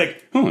worry. He's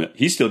like, oh,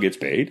 he still gets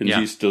paid and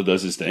he still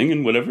does his thing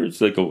and whatever.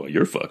 It's like, oh, well,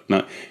 you're fucked.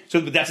 Not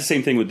so. But that's the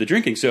same thing with the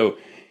drinking. So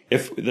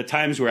if the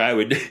times where I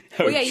would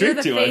drink you're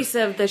the too face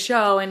much, of the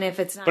show, and if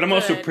it's not, but I'm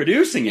also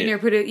producing it. And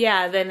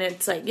you're then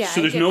it's like,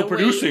 So there's no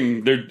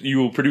producing. You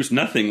will produce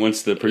nothing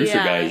once the producer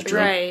guy is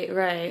drunk.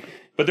 Right.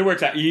 But there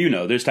works out.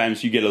 There's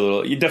times you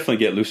definitely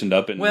get loosened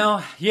up. And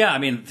well, yeah, I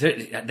mean,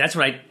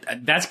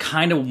 that's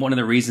kind of one of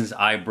the reasons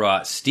I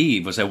brought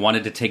Steve was I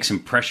wanted to take some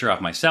pressure off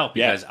myself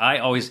because I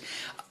always,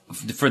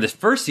 for the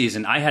first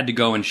season, I had to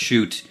go and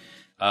shoot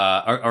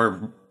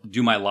or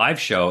do my live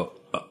show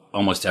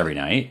almost every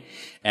night.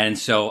 And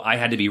so I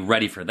had to be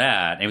ready for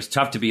that. And it was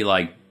tough to be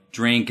like,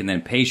 drink and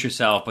then pace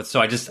yourself. But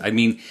so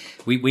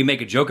we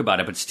make a joke about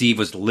it, but Steve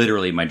was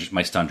literally my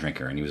stunt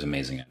drinker and he was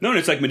amazing at it. No, and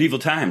it's like medieval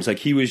times. Like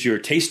he was your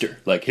taster.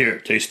 Like,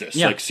 here, taste this.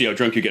 Yeah. Like, see how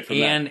drunk you get from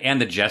that.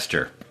 And the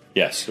jester.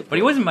 Yes. But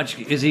he wasn't much.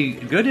 Is he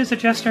good as a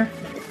jester?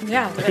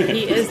 Yeah,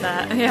 he is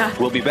that. Yeah.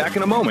 We'll be back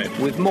in a moment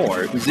with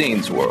more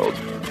Zane's World.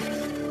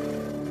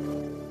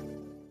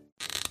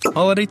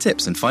 Holiday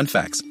tips and fun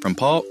facts from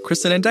Paul,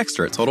 Kristen, and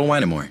Dexter at Total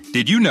Wine & More.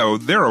 Did you know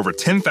there are over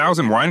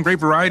 10,000 wine grape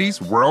varieties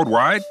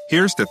worldwide?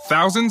 Here's to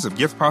thousands of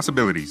gift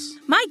possibilities.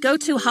 My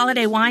go-to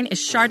holiday wine is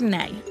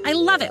Chardonnay. I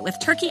love it with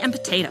turkey and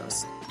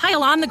potatoes.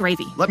 Pile on the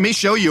gravy. Let me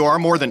show you our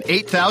more than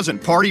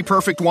 8,000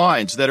 party-perfect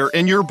wines that are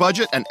in your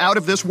budget and out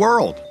of this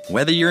world.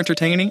 Whether you're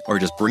entertaining or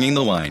just bringing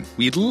the wine,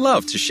 we'd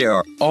love to share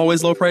our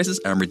always low prices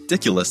and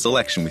ridiculous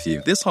selection with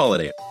you this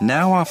holiday.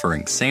 Now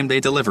offering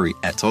same-day delivery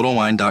at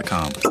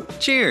TotalWine.com.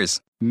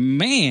 Cheers!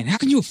 Man, how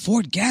can you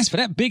afford gas for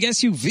that big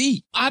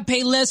SUV? I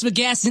pay less for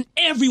gas than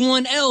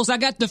everyone else. I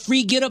got the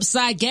free Get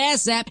Upside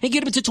Gas app and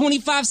get up to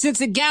 25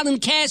 cents a gallon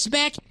cash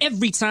back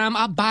every time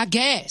I buy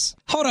gas.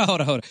 Hold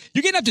on.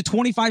 You're getting up to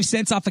 25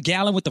 cents off a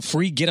gallon with the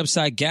free Get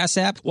Upside Gas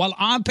app while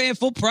I'm paying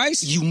full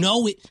price? You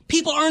know it.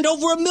 People earned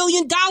over $1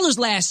 million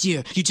last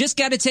year. You just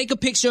got to take a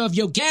picture of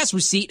your gas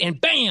receipt and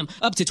bam,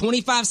 up to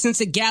 25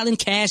 cents a gallon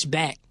cash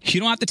back. You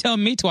don't have to tell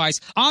me twice.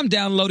 I'm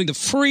downloading the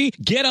free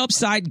Get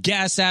Upside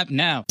Gas app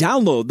now.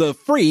 Download the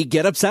free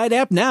Get Upside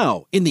app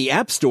now in the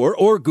App Store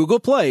or Google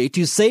Play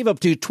to save up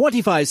to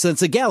 25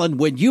 cents a gallon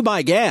when you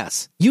buy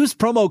gas. Use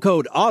promo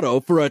code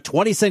AUTO for a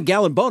 20-cent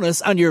gallon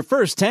bonus on your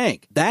first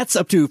tank. That's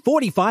up to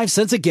 45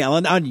 cents a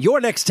gallon on your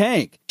next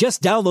tank.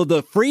 Just download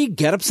the free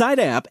Get Upside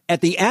app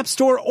at the App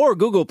Store or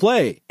Google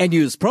Play and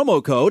use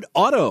promo code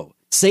AUTO.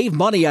 Save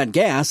money on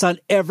gas on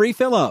every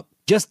fill-up.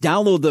 Just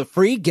download the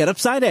free Get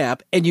Upside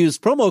app and use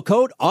promo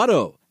code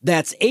AUTO.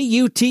 That's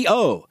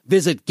AUTO.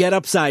 Visit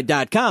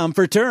getupside.com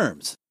for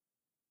terms.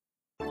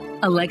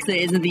 Alexa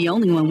isn't the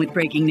only one with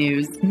breaking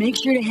news. Make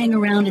sure to hang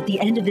around at the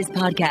end of this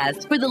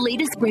podcast for the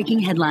latest breaking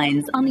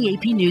headlines on the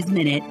AP News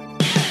Minute.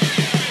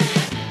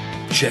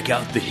 Check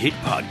out the hit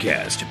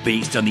podcast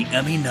based on the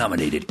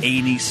Emmy-nominated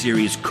A&E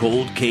series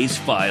Cold Case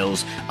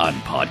Files on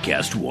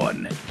Podcast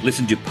One.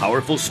 Listen to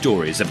powerful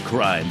stories of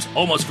crimes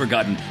almost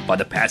forgotten by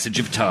the passage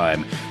of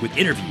time with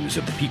interviews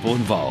of the people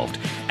involved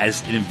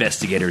as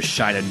investigators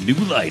shine a new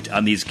light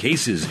on these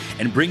cases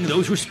and bring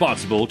those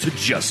responsible to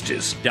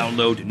justice.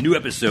 Download new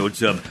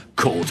episodes of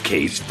Cold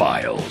Case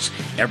Files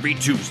every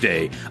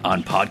Tuesday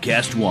on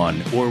Podcast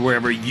One or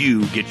wherever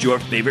you get your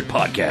favorite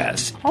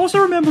podcasts. Also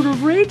remember to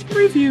rate and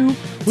review.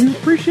 We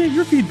appreciate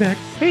your feedback.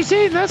 Hey,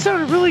 Zane, that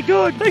sounded really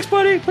good. Thanks,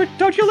 buddy.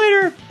 Talk to you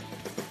later.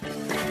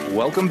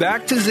 Welcome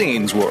back to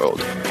Zane's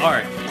World. All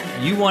right.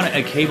 You won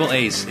a cable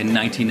ace in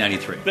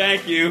 1993.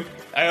 Thank you.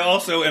 I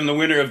also am the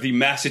winner of the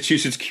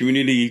Massachusetts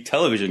Community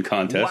Television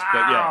Contest.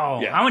 Wow.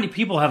 But yeah. How many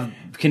people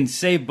can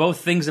say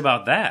both things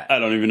about that? I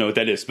don't even know what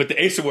that is. But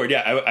the Ace Award,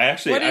 I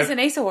actually... What is an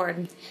Ace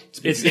Award?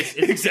 It's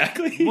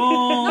exactly. I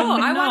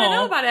want to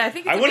know about it. I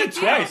think it's I won it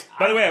twice.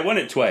 By the way, I won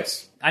it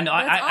twice. I know.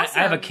 I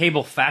have a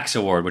cable fax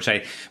award,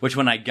 which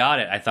when I got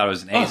it, I thought it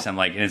was an ace. I'm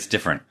like, and it's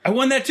different. I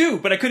won that too,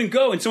 but I couldn't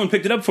go, and someone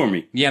picked it up for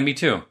me. Yeah, me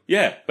too.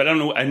 Yeah, but I don't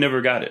know. I never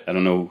got it. I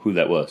don't know who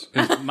that was.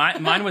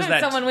 Mine was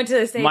that. Someone went to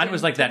the stage. Mine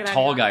was like that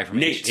tall guy from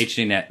Nate.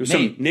 HDNet. It was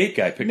some Nate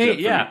guy picked it up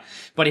for me.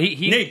 But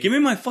he Nate, give me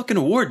my fucking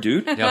award,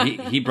 dude. No,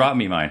 he brought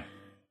me mine.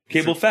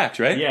 Cable fax,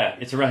 right? Yeah,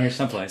 it's around here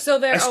someplace. So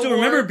there. I still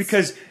remember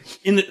because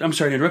I'm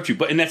sorry to interrupt you,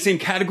 but in that same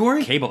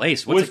category, cable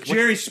ace was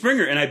Jerry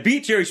Springer, and I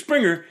beat Jerry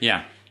Springer.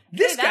 Yeah.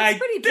 This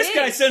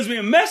guy sends me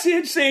a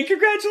message saying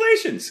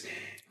congratulations.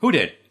 Who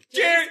did?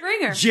 Jerry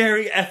Springer.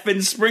 Jerry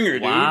effing Springer,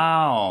 dude.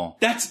 Wow.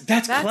 That's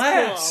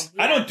class. Cool.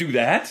 Yeah. I don't do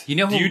that. You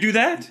know do you do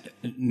that?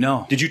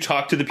 No. Did you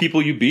talk to the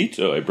people you beat?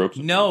 Oh, I broke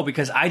something. No,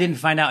 because I didn't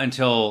find out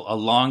until a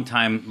long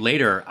time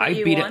later. I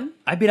beat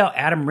out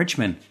Adam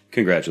Richman.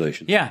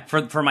 Congratulations. Yeah,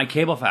 for my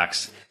cable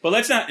fax. Well,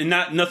 that's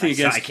nothing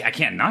against. I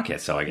can't knock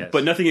it, so I guess.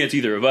 But nothing against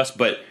either of us.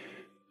 But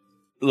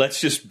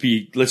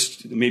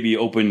let's maybe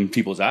open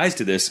people's eyes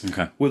to this.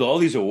 Okay. With all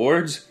these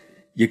awards,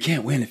 you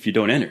can't win if you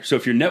don't enter. So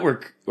if your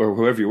network or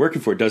whoever you're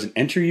working for doesn't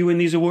enter you in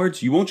these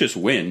awards, you won't just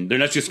win. They're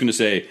not just going to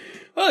say,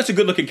 "Oh, it's a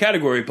good looking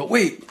category," but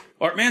wait,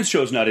 Art Mann's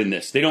show's not in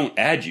this. They don't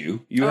add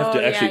you. You have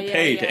to actually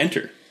pay to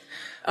enter.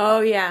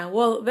 Oh, yeah.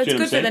 Well, that's See what I'm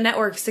good for saying? the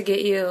networks to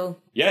get you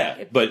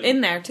Yeah, but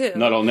in there, too.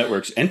 not all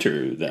networks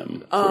enter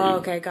them Oh,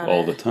 okay, got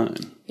all it. the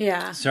time.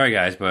 Yeah. Sorry,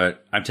 guys,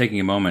 but I'm taking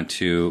a moment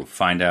to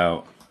find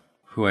out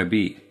who I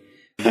beat.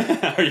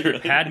 Are you really?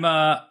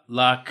 Padma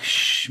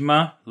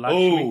Lakshmi.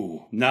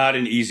 Oh, not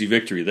an easy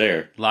victory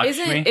there.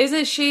 Lakshmi?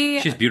 Isn't she?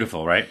 She's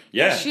beautiful, right?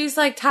 Yeah. She's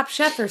like Top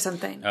Chef or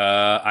something.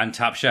 On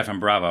Top Chef and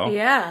Bravo.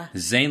 Yeah.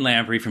 Zane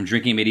Lamprey from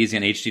Drinking Made Easy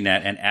on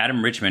HDNet and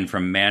Adam Richman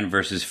from Man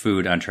vs.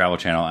 Food on Travel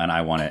Channel, and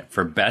I won it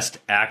for Best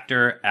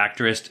Actor,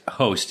 Actress,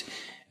 Host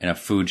in a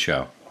Food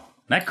Show.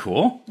 Isn't that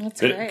cool? That's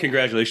great.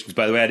 Congratulations.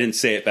 By the way, I didn't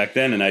say it back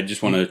then, and I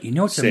just want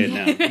to say it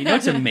now. You know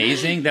what's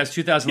amazing? That's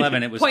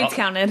 2011. It was Points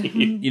counted.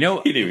 You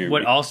know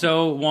what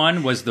also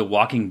won was The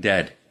Walking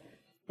Dead.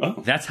 Oh.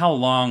 That's how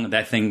long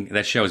that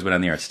show has been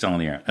on the air. It's still on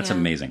the air. That's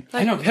amazing.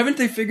 I know. Haven't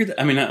they figured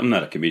that? I mean, I'm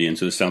not a comedian,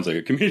 so this sounds like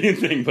a comedian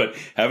thing, but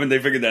haven't they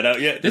figured that out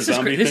yet? This is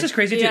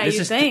crazy too. Yeah, This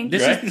you is think.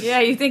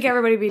 Yeah, you think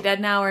everybody would be dead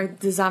now or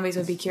the zombies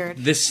would be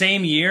cured. The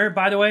same year,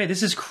 by the way,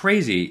 this is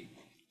crazy.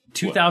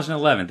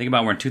 2011. Think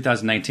about we're in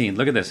 2019.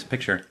 Look at this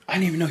picture. I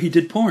didn't even know he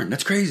did porn.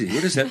 That's crazy.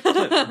 What is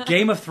that?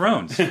 Game of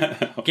Thrones.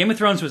 Game of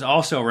Thrones was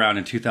also around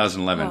in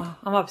 2011. Oh,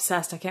 I'm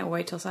obsessed. I can't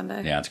wait till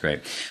Sunday. Yeah, it's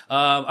great.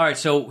 All right,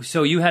 so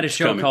you had a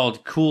show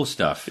called Cool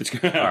Stuff.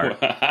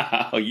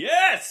 Wow,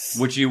 yes!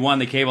 Which you won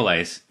the Cable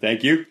Ace.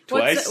 Thank you.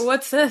 Twice.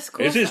 What's this?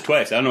 Cool This is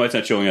twice. I don't know why it's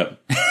not showing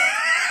up.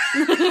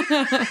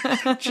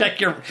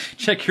 check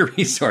your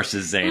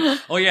resources, Zane.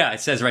 Oh yeah, it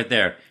says right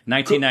there,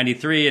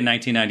 1993 and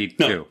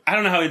 1992. No, I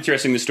don't know how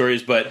interesting this story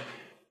is, but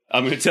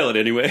I'm going to tell it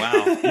anyway.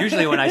 Wow.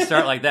 Usually when I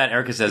start like that,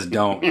 Erica says,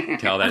 "Don't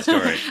tell that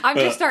story." I'm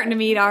just starting to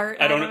meet Art.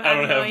 I don't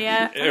have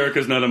yet.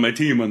 Erica's not on my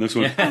team on this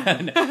one.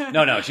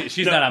 No,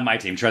 she's not on my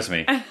team. Trust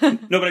me.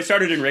 No, but I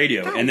started in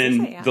radio, and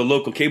then the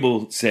local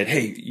cable said,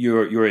 "Hey,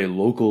 you're a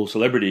local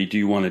celebrity. Do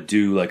you want to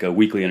do like a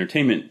weekly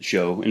entertainment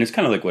show?" And it's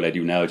kind of like what I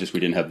do now. Just we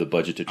didn't have the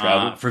budget to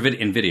travel for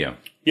in video.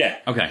 Yeah.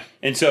 Okay.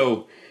 And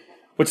so,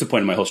 what's the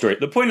point of my whole story?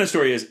 The point of the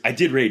story is I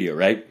did radio,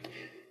 right?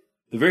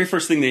 The very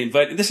first thing they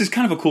invited, this is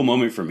kind of a cool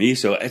moment for me,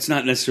 so it's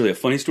not necessarily a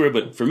funny story,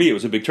 but for me it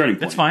was a big turning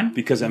point. That's fine.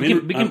 Because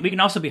we can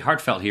also be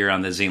heartfelt here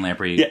on the Zane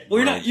Lamprey. Yeah,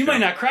 well, you might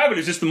not cry, but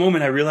it's just the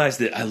moment I realized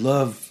that I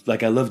love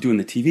doing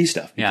the TV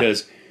stuff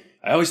because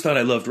I always thought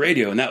I loved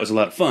radio, and that was a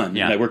lot of fun.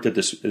 Yeah. And I worked at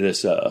this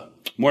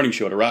morning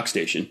show at a rock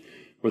station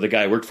where the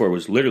guy I worked for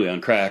was literally on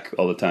crack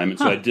all the time, and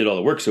so I did all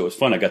the work, so it was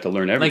fun. I got to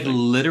learn everything. Like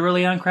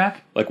literally on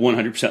crack? Like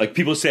 100%. Like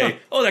people say,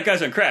 "Oh, that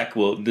guy's on crack."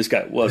 Well, this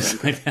guy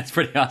wasn't. That's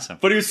pretty awesome.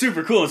 But he was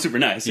super cool and super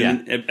nice.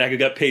 Yeah. And I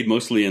got paid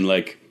mostly in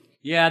like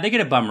they get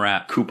a bum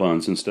rap.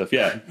 Coupons and stuff.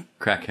 Yeah.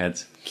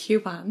 Crackheads.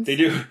 Coupons. They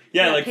do.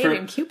 Yeah, like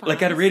coupons.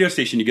 Like at a radio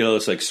station you get all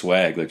this like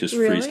swag, like just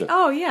free stuff.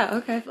 Oh yeah,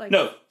 okay.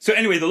 No. So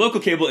anyway, the local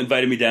cable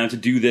invited me down to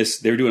do this.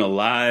 They were doing a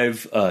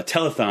live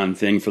telethon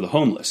thing for the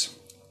homeless.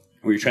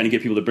 Where you're trying to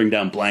get people to bring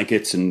down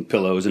blankets and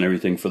pillows and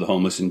everything for the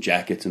homeless and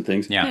jackets and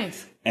things. Yeah.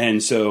 Nice.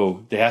 And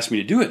so they asked me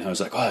to do it. And I was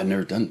like, I've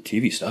never done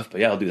TV stuff,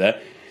 but yeah, I'll do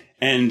that.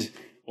 And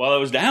while I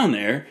was down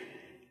there,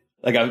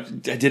 like I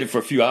did it for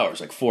a few hours,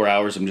 like 4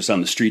 hours. I'm just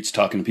on the streets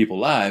talking to people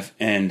live.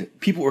 And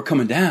people were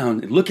coming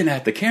down and looking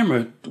at the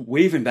camera,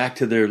 waving back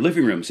to their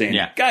living room saying,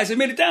 guys, I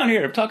made it down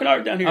here. I'm talking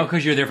art down here. Oh,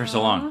 because you're there for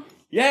so long.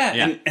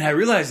 Yeah. And I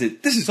realized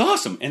that this is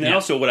awesome. And then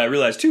also what I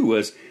realized too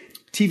was,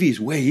 TV is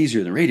way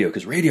easier than radio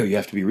because radio you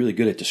have to be really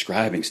good at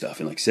describing stuff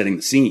and like setting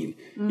the scene.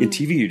 In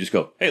TV you just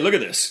go, "Hey, look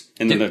at this,"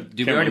 and then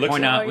we already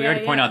point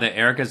out that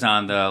Erica's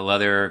on the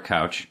leather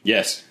couch.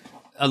 Yes,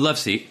 a love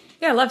seat.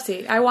 Yeah, love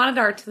seat. I wanted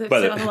Art to sit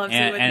on the love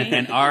seat with me.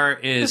 And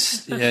Art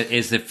is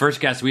the first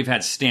guest we've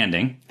had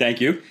standing.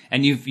 Thank you.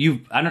 And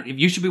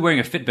you should be wearing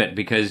a Fitbit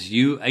because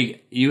you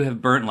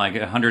have burnt like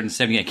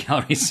 178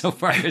 calories so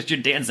far because you're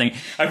dancing.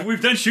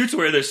 We've done shoots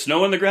where there's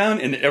snow on the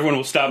ground and everyone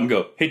will stop and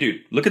go, "Hey, dude,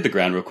 look at the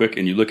ground real quick,"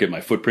 and you look at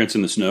my footprints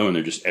in the snow and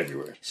they're just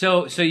everywhere.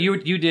 So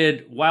you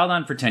did Wild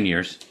On for 10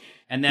 years,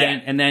 and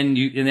then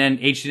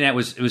HDNet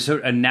was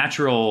sort of a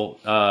natural.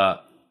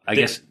 I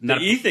guess the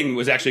E thing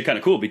was actually kind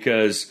of cool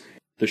because.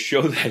 The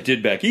show that I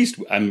did back east,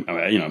 me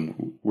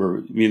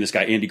and this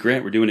guy Andy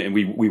Grant were doing it, and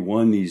we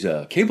won these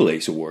Cable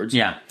Ace awards.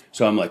 Yeah.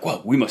 So I'm like,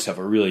 well, we must have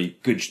a really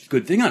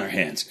good thing on our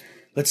hands.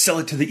 Let's sell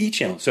it to the E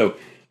channel. So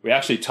we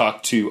actually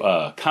talked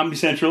to Comedy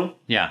Central.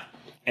 Yeah.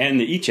 And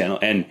the E channel,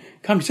 and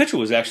Comedy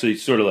Central was actually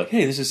sort of like,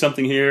 hey, this is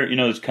something here. You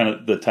know, it's kind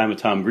of the time of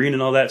Tom Green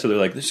and all that. So they're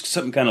like, this is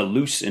something kind of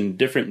loose and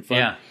different and fun.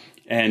 Yeah.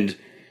 And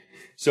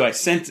so I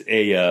sent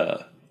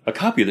a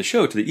copy of the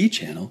show to the E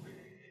channel.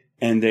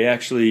 And they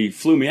actually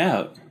flew me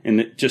out,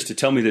 and just to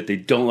tell me that they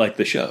don't like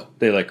the show.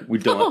 They're like, we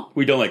don't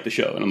like the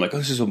show, and I'm like,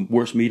 this is the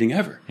worst meeting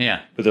ever.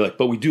 Yeah, but they're like,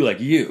 but we do like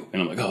you, and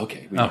I'm like,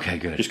 okay,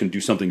 good. Just gonna do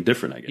something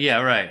different, I guess.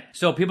 Yeah, right.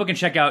 So people can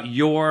check out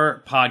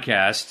your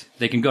podcast.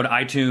 They can go to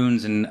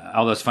iTunes and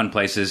all those fun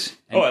places.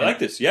 I like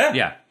this.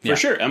 Yeah, for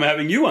sure. I'm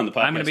having you on the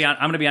podcast. I'm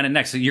gonna be on it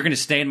next. So you're gonna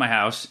stay in my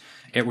house.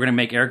 We're going to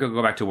make Erica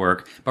go back to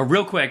work. But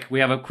real quick, we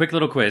have a quick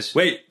little quiz.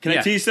 Wait, can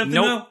I tease something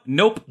though?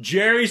 Nope.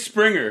 Jerry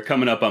Springer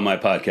coming up on my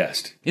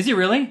podcast. Is he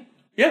really?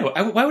 Yeah.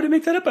 Why would I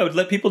make that up? I would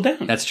let people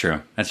down. That's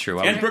true.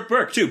 And Brooke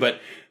Burke too. But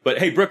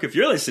hey, Brooke, if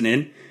you're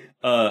listening,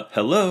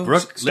 Hello.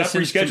 Brooke Stop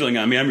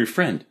rescheduling on me. I'm your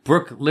friend.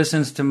 Brooke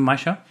listens to my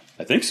show?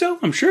 I think so.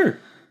 I'm sure.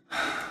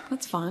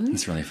 That's fun.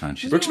 It's really fun.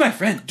 Brooke's my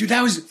friend. Dude,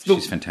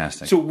 she's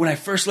fantastic. So when I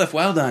first left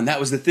Wild On, that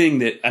was the thing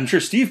that I'm sure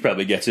Steve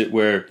probably gets it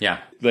where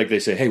like they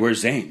say, hey, where's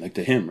Zane? Like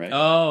to him, right?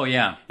 Oh,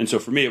 yeah. And so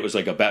for me, it was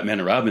like a Batman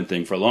and Robin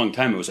thing. For a long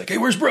time, it was like, hey,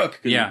 where's Brooke?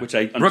 Yeah. Which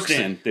I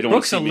understand. They don't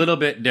Brooke's want to see a little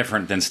bit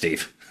different than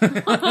Steve.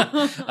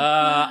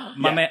 My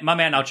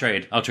man, I'll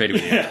trade it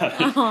with you.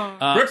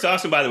 Brooke's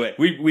awesome, by the way.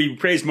 We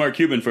praised Mark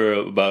Cuban for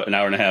about an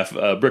hour and a half.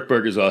 Brooke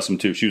Burke is awesome,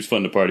 too. She was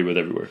fun to party with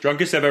everywhere.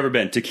 Drunkest I've ever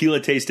been.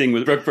 Tequila tasting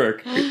with Brooke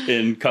Burke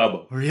in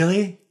Cabo.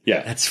 Really?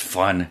 Yeah. That's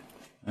fun.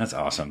 That's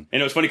awesome.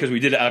 And it was funny because we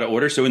did it out of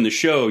order. So in the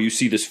show, you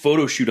see this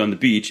photo shoot on the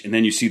beach, and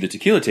then you see the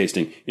tequila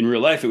tasting. In real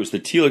life, it was the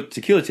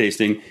tequila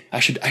tasting. I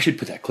should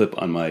put that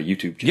clip on my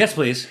YouTube channel. Yes,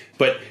 please.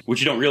 But what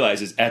you don't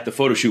realize is at the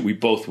photo shoot, we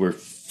both were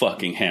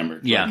fucking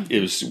hammered. Yeah. Like,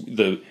 it was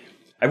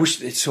I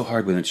wish it's so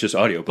hard when it's just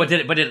audio. But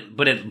did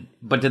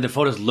the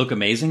photos look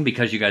amazing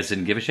because you guys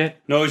didn't give a shit?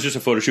 No, it was just a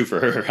photo shoot for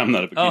her. I'm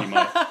not a bikini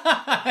model.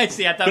 I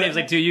see. I thought it was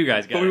like two of you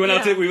guys. But we went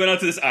out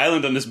to this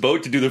island on this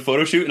boat to do the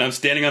photo shoot, and I'm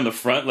standing on the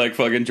front like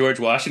fucking George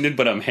Washington,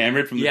 but I'm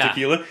hammered from the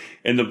tequila.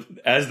 And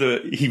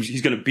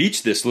he's going to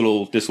beach this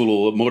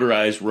little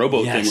motorized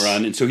rowboat thing we're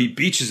on, and so he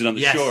beaches it on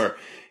the shore.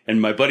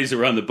 And my buddies that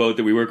were on the boat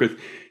that we work with,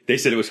 they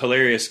said it was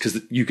hilarious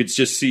because you could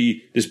just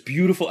see this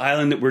beautiful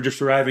island that we're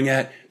just arriving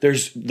at.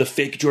 There's the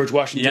fake George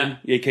Washington,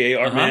 a.k.a.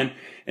 Art Man.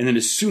 And then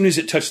as soon as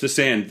it touched the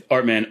sand,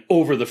 Art Man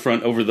over the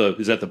front,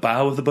 is that the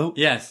bow of the boat?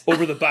 Yes.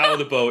 Over the bow of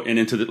the boat and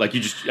into I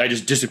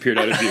just disappeared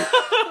out of view.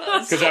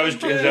 Because I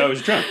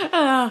was drunk.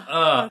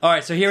 All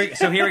right, so here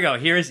we go.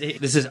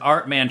 This is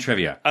Art Man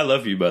trivia. I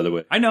love you, by the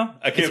way. I know.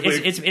 I can't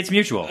believe it's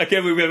mutual. I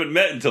can't believe we haven't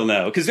met until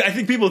now. Because I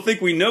think people think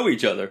we know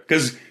each other.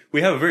 Because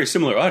we have a very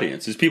similar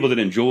audience. It's people that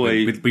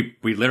enjoy. We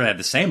literally had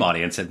the same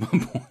audience at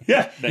one point.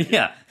 Yeah,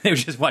 yeah. They would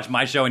just watch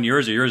my show and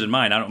yours, or yours and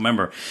mine. I don't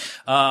remember.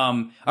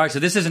 All right, so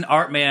this is an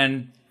Art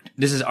Man.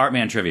 This is Art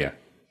Man trivia.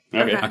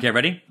 Okay,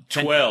 ready?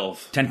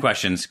 12. 10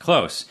 questions.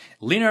 Close.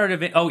 Leonardo da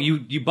Vinci. Oh,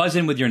 you buzz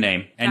in with your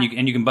name, and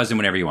you can buzz in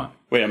whenever you want.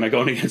 Wait, am I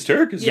going against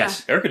her?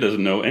 Yes. Erica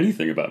doesn't know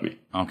anything about me.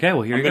 Okay,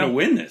 well, here you go. I'm going to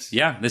win this.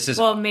 Yeah, this is...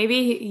 Well,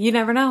 maybe, you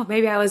never know.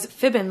 Maybe I was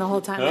fibbing the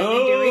whole time. I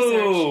didn't do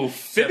research. Oh,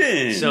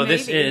 fibbing. So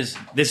this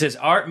is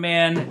Art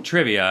Man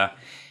trivia.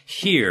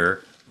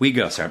 Here we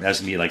go. Sorry,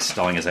 that's me like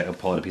stalling as I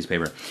pull out a piece of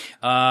paper.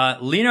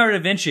 Leonardo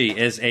da Vinci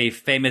is a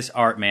famous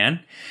art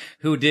man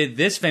who did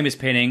this famous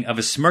painting of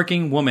a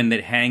smirking woman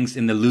that hangs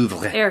in the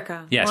Louvre.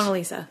 Erica. Yes. Mona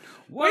Lisa.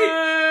 Wait,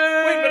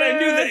 but I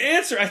knew the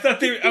answer. I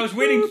thought I was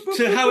waiting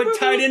to how it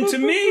tied into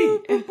me.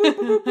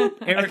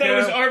 I thought it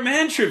was Art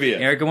Man trivia.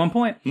 Erica, 1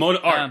 point.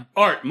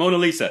 Mona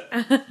Lisa.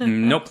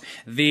 Nope.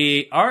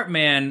 The art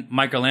man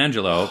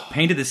Michelangelo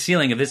painted the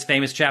ceiling of this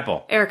famous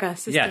chapel. Erica,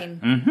 Sistine.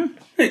 Yeah. Mm-hmm.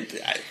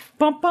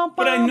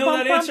 But I know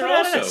that answer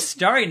also.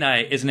 Starry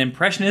Night is an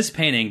impressionist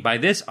painting by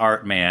this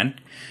art man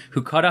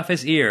who cut off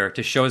his ear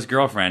to show his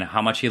girlfriend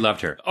how much he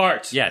loved her.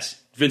 Art.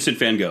 Yes. Vincent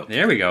Van Gogh.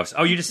 There we go.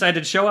 Oh, you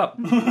decided to show up.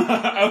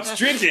 I was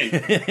drinking.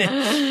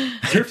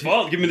 It's your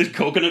fault. Give me this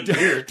coconut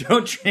beer.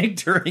 Don't drink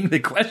during the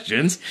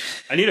questions.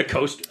 I need a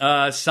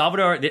coaster.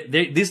 Salvador,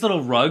 these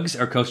little rugs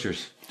are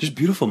coasters. There's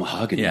beautiful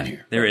mahogany in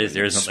here. There is.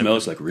 It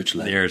smells like rich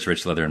leather. There's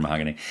rich leather and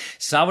mahogany.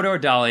 Salvador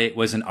Dali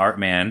was an art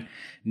man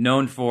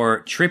known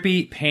for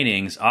trippy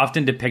paintings,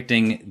 often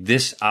depicting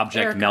this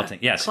object Erica. melting.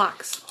 Yes.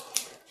 Clocks.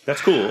 That's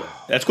cool.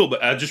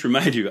 But I'll just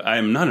remind you, I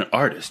am not an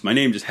artist. My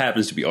name just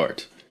happens to be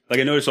Art. Like,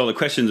 I noticed all the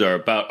questions are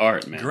about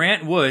art, man.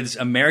 Grant Wood's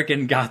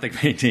American Gothic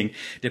painting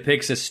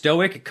depicts a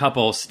stoic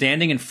couple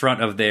standing in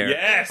front of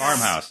their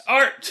farmhouse.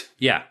 Art!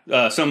 Yeah.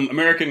 Some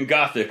American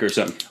Gothic or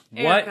something.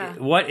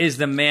 What is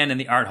the man in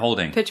the art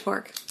holding?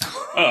 Pitchfork.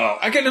 Oh,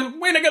 I gotta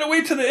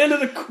wait till the end of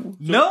the...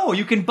 No,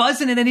 you can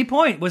buzz in at any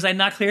point. Was I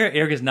not clear?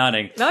 Erica's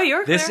nodding. No,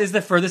 you're clear. This is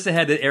the furthest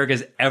ahead that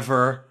Erica's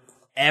ever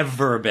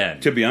been.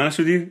 To be honest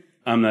with you,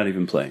 I'm not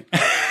even playing.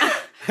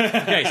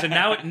 Okay, so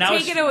now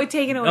take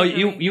it away. Oh,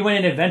 you win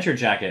an adventure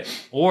jacket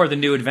or the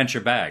new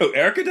adventure bag. Oh,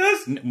 Erica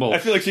does? Well, I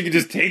feel like she could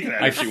just take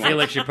that. I feel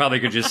like she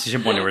probably could just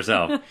ship one to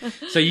herself.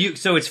 So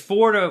it's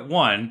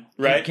 4-1,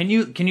 right? Can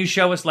you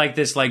show us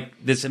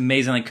this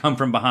amazing come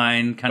from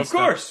behind kind of stuff?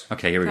 Of course.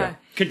 Okay, here we go.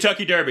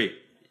 Kentucky Derby.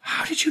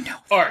 How did you know?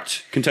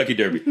 Art. Kentucky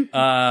Derby.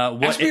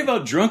 Ask me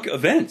about drunk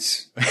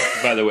events,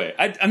 by the way.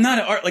 I'm not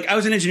an art... Like, I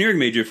was an engineering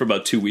major for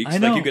about 2 weeks. I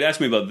know. Like, you could ask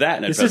me about that,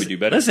 and I'd probably do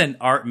better. Listen,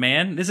 art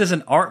man. This is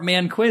an art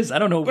man quiz. I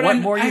don't know what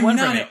more you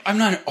want from me. I'm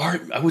not an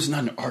art... I was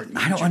not an art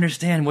major. I don't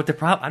understand what the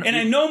problem...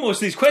 I know most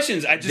of these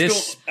questions. I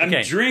just don't...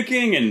 I'm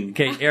drinking and...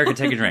 Okay, Erica,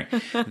 take a drink.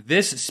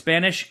 This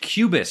Spanish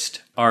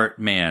cubist art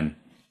man...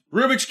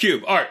 Rubik's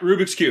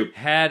Cube.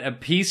 Had a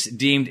piece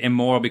deemed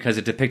immoral because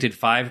it depicted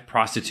 5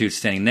 prostitutes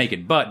standing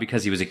naked. But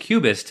because he was a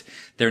cubist,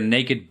 their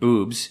naked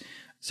bodies,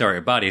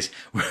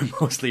 were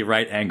mostly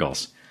right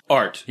angles.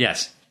 Art.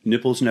 Yes.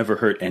 Nipples never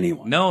hurt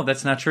anyone. No,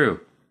 that's not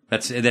true.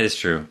 That is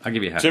true. I'll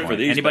give you a half Except point. for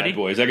these Anybody? bad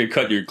boys. I could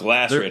cut your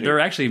glass right here. They're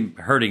actually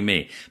hurting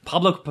me.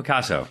 Pablo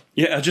Picasso.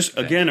 Yeah, just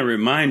again a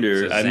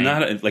reminder. So I'm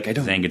not I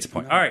don't. Zane gets a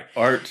point. All right.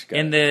 Art.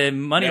 In the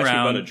money Ask me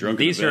about a round,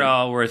 drunken these are event.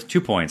 all worth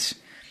 2 points.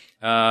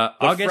 The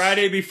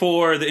Friday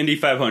before the Indy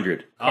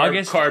 500.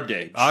 Carb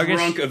day.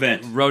 Drunk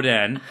event.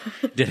 Rodin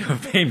did a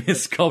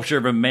famous sculpture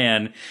of a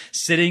man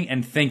sitting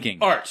and thinking.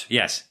 Art.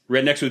 Yes.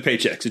 Right next to the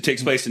paychecks. It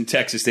takes place in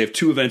Texas. They have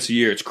 2 events a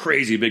year. It's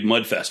crazy, big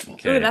mud festival.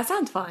 Ooh, that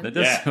sounds fun. That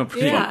does sound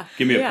pretty fun.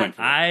 Give me a point.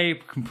 I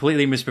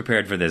completely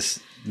misprepared for this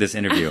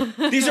interview.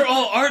 These are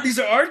all art. These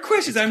are art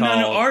questions. I'm not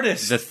an Called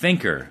artist. The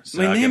Thinker. So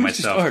My I'll name give is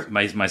just art.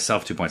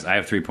 myself 2 points. I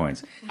have 3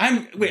 points.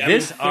 I'm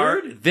This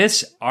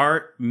third?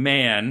 art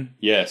man.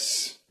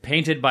 Yes.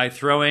 Painted by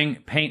throwing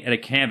paint at a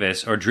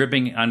canvas or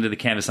dripping onto the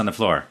canvas on the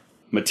floor.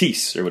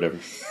 Matisse or whatever.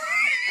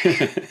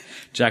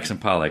 Jackson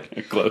Pollock.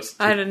 Close.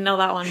 I didn't know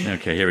that one.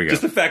 Okay, here we go.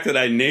 Just the fact that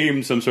I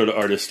named some sort of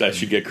artist, I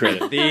should get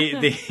credit.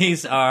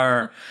 These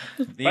are...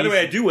 By the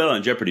way, I do well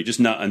on Jeopardy, just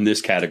not on this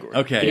category.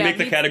 Okay. Can you make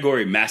the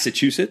category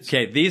Massachusetts?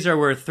 Okay, these are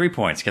worth 3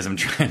 points because I'm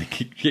trying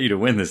to get you to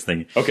win this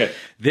thing. Okay.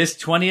 This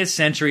 20th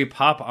century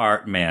pop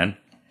art man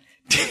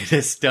did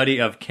a study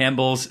of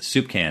Campbell's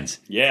soup cans.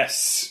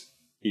 Yes.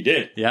 He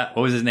did. Yeah.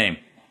 What was his name?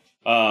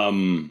 I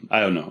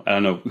don't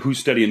know. Who's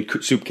studying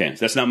soup cans?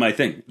 That's not my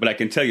thing. But I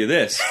can tell you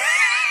this.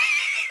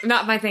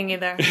 Not my thing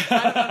either. I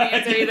don't know the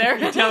answer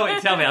either.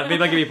 Tell me.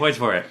 Maybe I'll give you points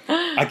for it.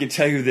 I can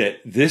tell you that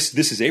this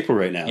is April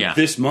right now. Yeah.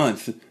 This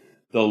month,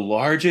 the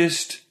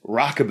largest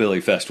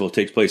rockabilly festival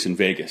takes place in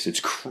Vegas. It's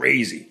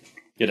crazy.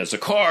 It has the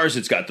cars.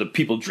 It's got the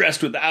people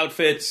dressed with the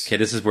outfits. Okay,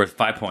 this is worth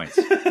 5 points.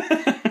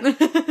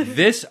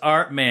 This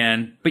art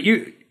man, but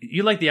you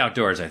like the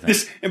outdoors, I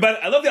think.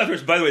 I love the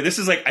outdoors. By the way, this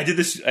is like I did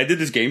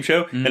this game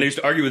show, and I used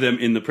to argue with them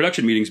in the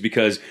production meetings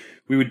because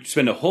we would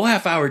spend a whole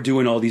half hour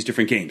doing all these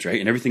different games, right?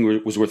 And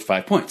everything was worth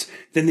 5 points.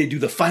 Then they do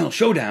the final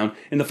showdown,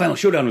 and the final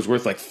showdown was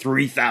worth like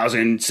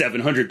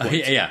 3,700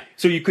 points. Yeah.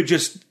 So you could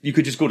just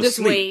go to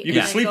sleep. Wait, you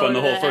could sleep on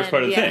the whole first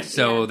part of the thing.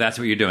 So that's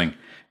what you're doing.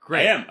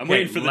 Great. I am. I'm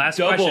waiting for the last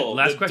double.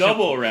 Last question.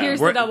 Double round. Here's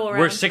the double round.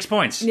 We're 6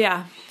 points.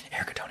 Yeah.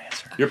 Erica, don't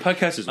answer. Your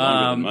podcast is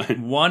longer than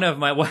mine. One of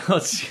my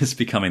it's just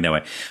becoming that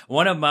way.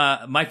 One of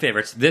my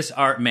favorites. This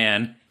art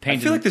man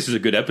painted. I feel like this is a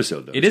good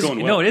episode, though. It is.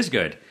 No, it is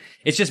good.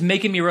 It's just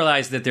making me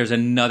realize that there's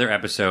another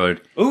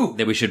episode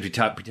that we should be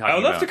talking about. I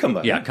would love to come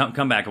back. Yeah,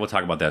 come back and we'll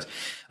talk about this.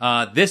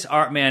 This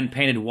art man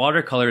painted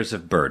watercolors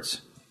of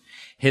birds.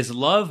 His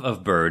love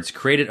of birds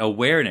created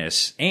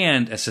awareness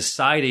and a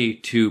society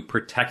to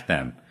protect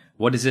them.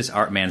 What is this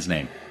art man's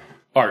name?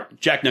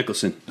 Jack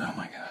Nicholson. Oh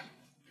my god.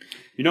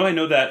 You know, I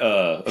know that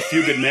A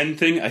Few Good Men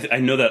thing. I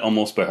know that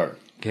almost by heart.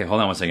 Okay,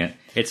 hold on 1 second.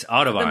 It's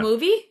Audubon. The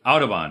movie?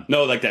 Audubon.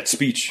 No, like that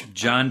speech.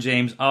 John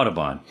James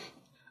Audubon.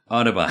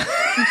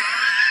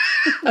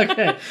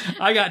 Okay,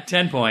 I got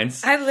 10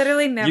 points. I've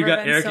literally never You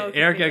got been so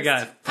Erica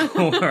confused. got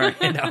 4,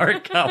 and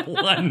Art got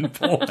 1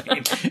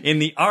 point in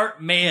the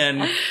Art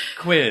Man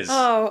quiz.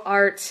 Oh,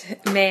 art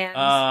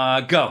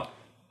man. Go.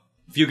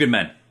 Few Good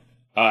Men.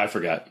 I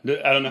forgot.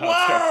 I don't know how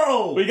it starts.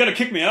 Well, you got to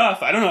kick me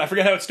off. I don't know. I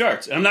forget how it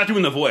starts. And I'm not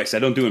doing the voice. I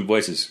don't do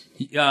voices.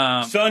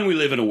 Son, we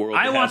live in a world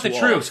that want has the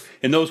walls, truth.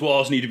 and those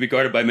walls need to be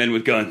guarded by men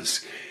with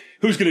guns.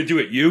 Who's going to do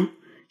it? You?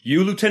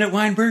 You, Lieutenant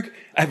Weinberg?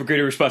 I have a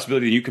greater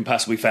responsibility than you can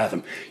possibly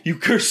fathom. You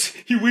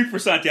weep for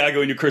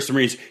Santiago and you curse the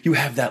Marines. You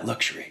have that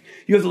luxury.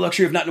 You have the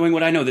luxury of not knowing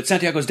what I know, that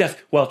Santiago's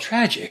death, while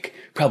tragic,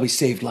 probably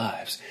saved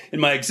lives. And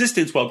my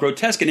existence, while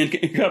grotesque and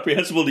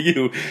incomprehensible to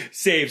you,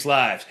 saves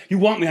lives. You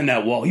want me on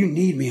that wall. You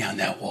need me on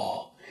that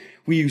wall.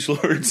 We use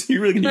words.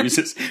 You're really going to use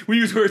this. We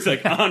use words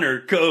like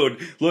honor, code,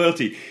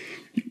 loyalty.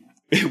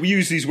 We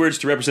use these words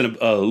to represent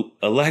a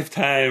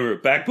lifetime or a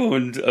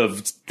backbone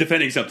of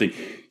defending something.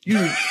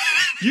 You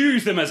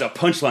use them as a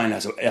punchline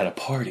at a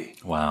party.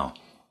 Wow.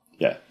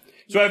 Yeah.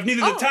 So I have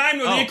neither the time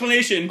nor the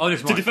inclination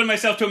to defend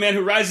myself to a man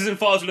who rises and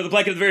falls under the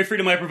blanket of the very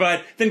freedom I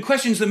provide, then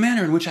questions the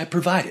manner in which I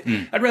provide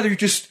it. I'd rather you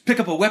just pick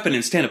up a weapon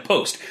and stand a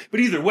post. But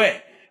either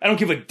way, I don't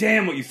give a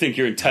damn what you think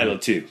you're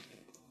entitled to.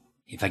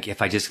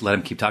 If I just let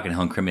him keep talking,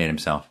 he'll incriminate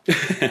himself.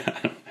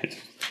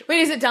 Wait,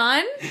 is it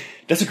done?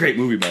 That's a great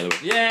movie, by the way.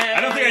 Yeah.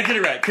 I don't think I did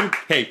it right.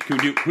 Can we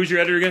do? Who's your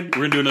editor again?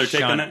 We're gonna do another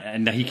take on that.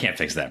 No, he can't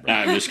fix that, bro.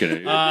 I'm just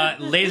gonna.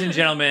 Ladies and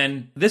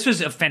gentlemen, this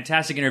was a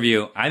fantastic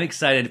interview. I'm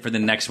excited for the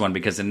next one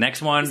because the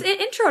next one. It's an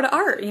intro to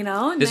art, you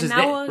know. And This then is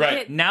now we'll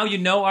right. Now you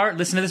know art.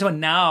 Listen to this one.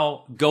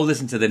 Now go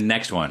listen to the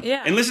next one.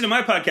 Yeah. And listen to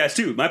my podcast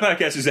too. My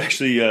podcast is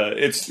actually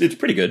it's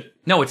pretty good.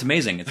 No, it's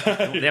amazing. It's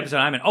the episode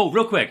I'm in. Oh,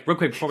 real quick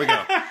before we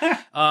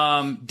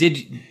go.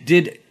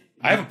 Did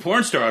I have a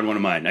porn star on one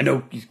of mine? I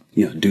know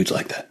dudes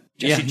like that.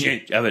 Jesse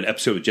Jane. I have an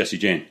episode with Jesse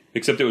Jane,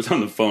 except it was on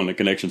the phone. The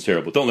connection's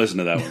terrible. Don't listen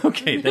to that one.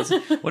 Okay, that's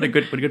what a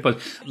good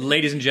post.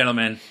 Ladies and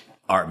gentlemen,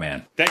 Art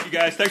Man. Thank you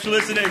guys. Thanks for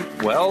listening.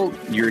 Well,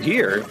 you're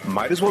here.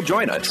 Might as well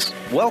join us.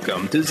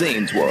 Welcome to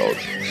Zane's World.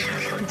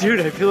 Dude,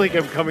 I feel like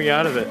I'm coming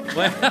out of it.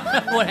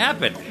 What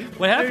happened?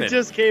 What happened? I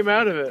just came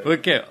out of it.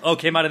 Okay. Oh,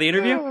 came out of the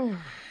interview?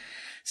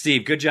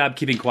 Steve, good job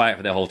keeping quiet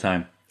for that whole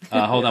time.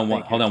 Hold on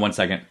 1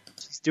 second.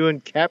 He's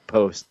doing cat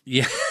post.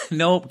 Yeah.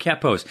 No cat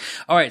post.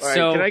 All right,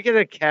 so can I get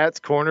a cat's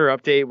corner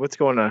update? What's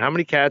going on? How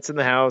many cats in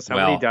the house? How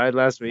many died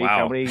last week? Wow.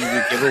 How many did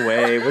you give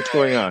away? What's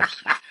going on?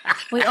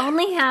 We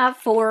only have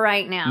 4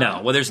 right now.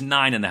 no, well, there's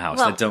 9 in the house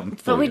that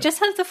don't. But we just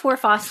have the 4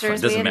 fosters.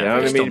 It doesn't We matter.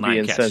 had- There's still 9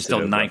 cats. insensitive,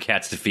 Still 9 but-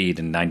 cats to feed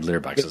and 9 litter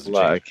boxes. There's a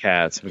lot of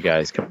cats,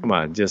 guys. Come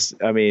on,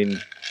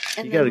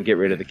 you got to get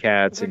rid of the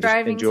cats We're and just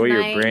driving enjoy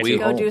tonight your brand to new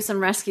go home. do some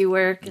rescue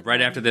work.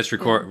 Right after this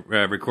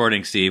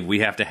recording, Steve, we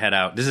have to head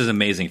out. This is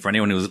amazing for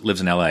anyone who lives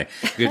in LA.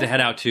 We have to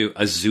head out to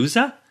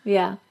Azusa.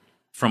 Yeah.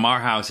 From our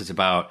house, it's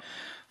about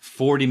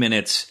 40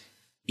 minutes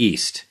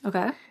east.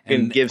 Okay.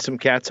 And give some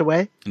cats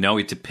away? No,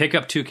 we have to pick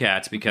up 2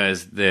 cats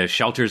because the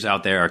shelters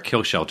out there are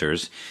kill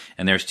shelters,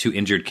 and there's 2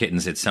 injured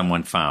kittens that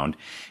someone found.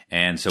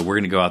 And so we're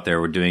going to go out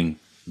there. We're doing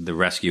the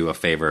rescue a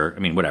favor. I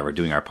mean, whatever,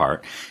 doing our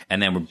part.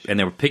 And then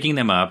we're picking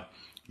them up,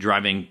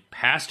 driving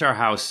past our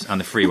house on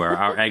the freeway,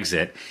 our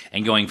exit,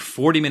 and going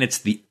 40 minutes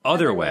the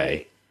other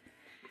way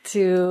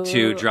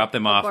to drop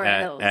them off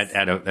at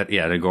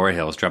Agora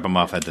Hills. Drop them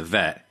off at the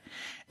vet.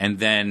 And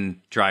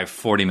then drive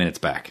 40 minutes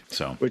back.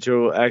 So, which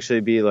will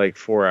actually be like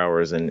 4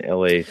 hours in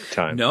LA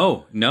time.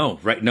 No.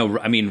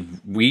 I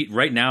mean,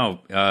 right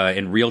now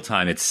in real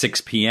time it's 6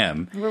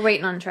 p.m. We're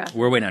waiting on traffic.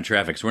 We're waiting on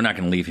traffic, so we're not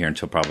going to leave here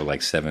until probably like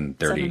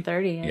 7:30.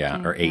 7:30, I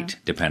think, or 8,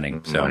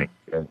 depending. So,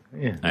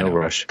 no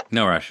rush.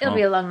 No rush. It'll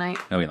be a long night.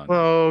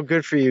 Well,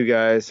 good for you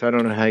guys. I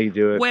don't know how you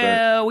do it.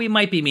 Well, we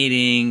might be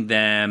meeting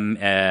them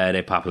at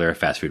a popular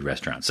fast food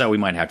restaurant, so we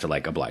might have to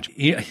like oblige.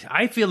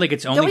 I feel like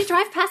it's only. Don't we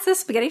drive past the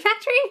spaghetti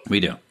factory? We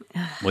do.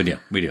 We do.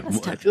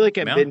 I feel like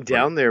I've been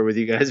down there with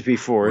you guys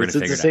before. Is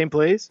it the same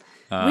place?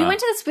 We went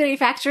to the spaghetti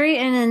factory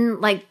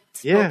in like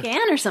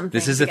Spokane or something.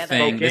 This is a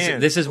thing.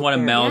 This is one of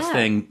Mel's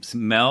things.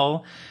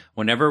 Mel,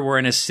 whenever we're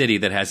in a city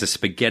that has a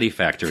spaghetti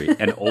factory,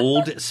 an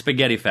old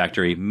spaghetti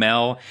factory,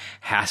 Mel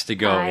has to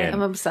go in.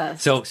 I'm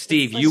obsessed. So,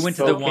 Steve, you went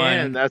to the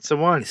one. That's the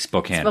one.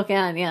 Spokane.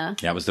 Spokane, yeah.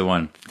 That was the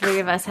one. 3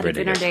 of us had a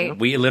dinner date.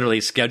 We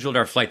literally scheduled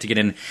our flight to get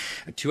in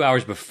 2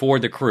 hours before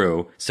the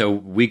crew so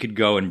we could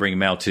go and bring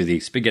Mel to the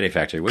spaghetti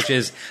factory, which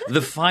is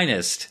the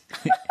finest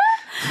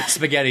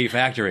spaghetti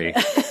factory.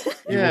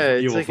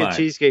 It's like a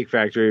cheesecake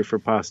factory for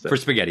pasta. For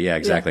spaghetti, yeah,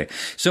 exactly. Yeah.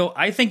 So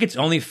I think it's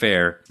only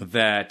fair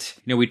that,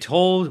 we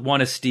told one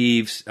of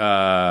Steve's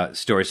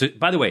stories. So,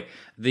 by the way,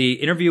 the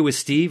interview with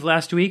Steve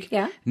last week,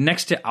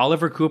 next to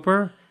Oliver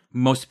Cooper,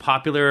 most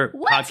popular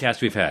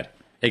podcast we've had.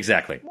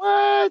 Exactly.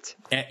 What?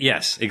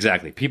 Yes,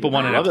 exactly. People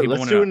want to know.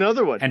 Let's do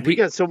another one. And we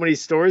got so many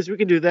stories. We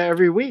can do that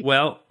every week.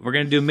 Well, we're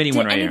going to do a mini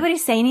one right here. Did anybody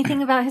say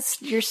anything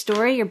about your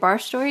story, your bar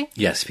story?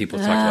 Yes, people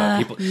talked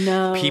about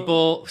it.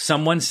 People.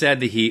 Someone said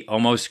that he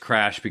almost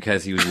crashed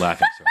because he was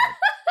laughing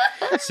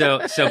so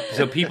hard.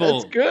 So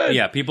people. That's good.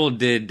 Yeah, people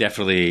did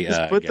definitely.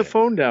 Just put the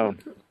phone down.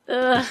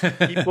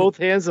 Keep both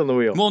hands on the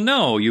wheel. Well,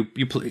 no,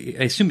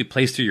 I assume he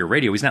plays through your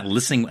radio. He's not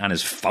listening on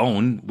his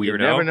phone, weirdo. You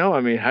never know.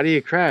 I mean, how do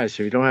you crash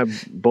if you don't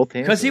have both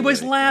hands? Because he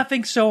was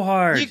laughing so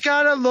hard. You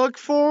gotta look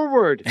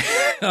forward.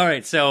 All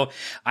right, so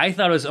I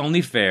thought it was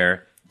only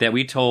fair that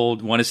we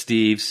told one of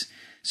Steve's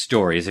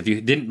stories. If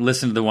you didn't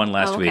listen to the one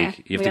last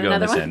week, you have to go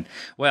listen. One?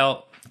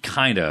 Well,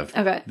 kind of.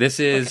 Okay. This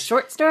is like a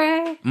short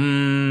story.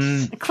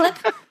 A clip.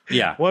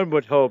 Yeah, one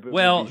would hope.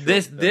 Well,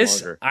 this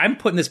I'm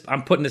putting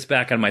this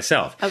back on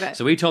myself. Okay.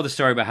 So we told the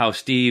story about how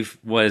Steve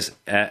was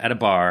at a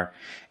bar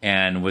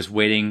and was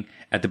waiting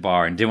at the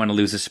bar and didn't want to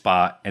lose his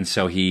spot, and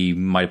so he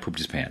might have pooped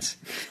his pants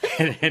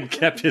and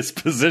kept his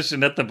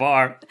position at the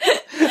bar.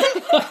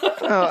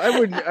 I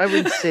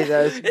wouldn't say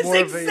that. It's more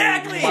of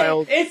a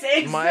mild. It's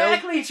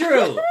exactly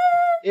true.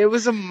 It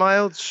was a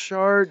mild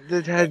shard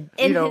that had,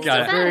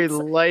 very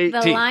light.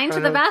 The line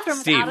to the bathroom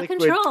was out of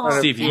control.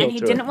 Steve, and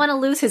he didn't want to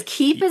lose his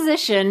key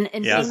position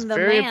in being the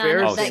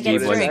man that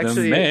gets drinks.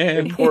 The man.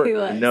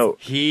 Important note.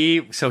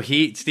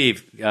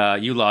 Steve,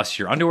 you lost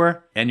your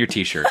underwear and your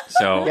T-shirt.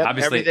 So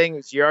obviously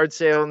everything's yard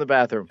sale in the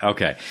bathroom.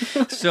 Okay.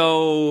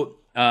 So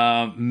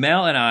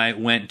Mel and I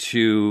went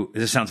to,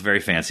 this sounds very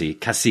fancy,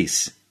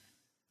 Cassis.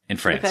 In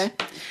France,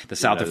 the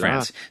south of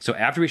France. So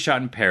after we shot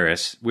in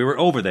Paris, we were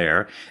over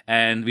there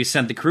and we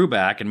sent the crew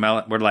back and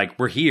we're like,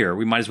 we're here.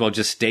 We might as well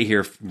just stay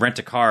here, rent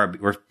a car,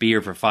 or be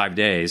here for 5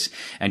 days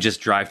and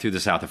just drive through the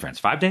south of France.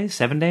 5 days?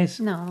 7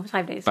 days? No,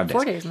 5 days. 5 days.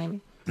 4 days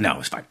maybe. No, it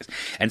was 5 days.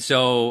 And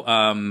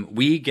so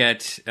we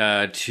get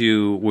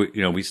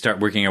we start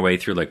working our way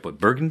through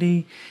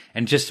Burgundy.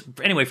 And just,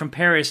 anyway, from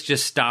Paris,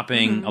 just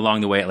stopping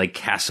along the way at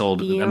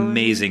Castle,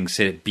 amazing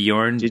city.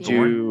 Bjorn. Did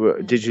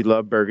you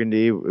love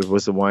Burgundy?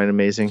 Was the wine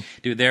amazing?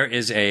 Dude,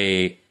 there's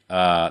a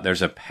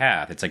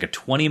path. It's like a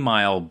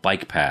 20-mile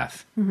bike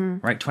path,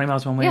 right? 20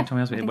 miles one way, 20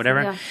 miles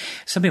whatever, so,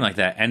 something like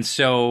that. And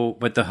so,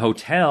 but the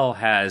hotel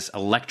has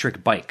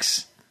electric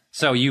bikes.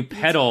 So you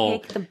pedal,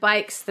 take the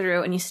bikes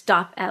through, and you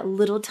stop at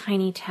little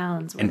tiny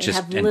towns where and they just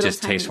have little tiny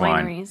taste wineries.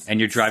 wine. And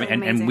you're driving, so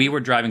and we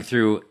were driving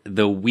through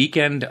the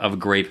weekend of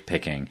grape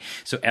picking.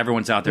 So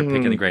everyone's out there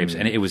picking the grapes,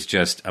 and it was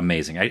just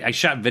amazing. I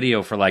shot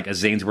video for a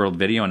Zane's World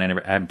video, and I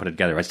haven't put it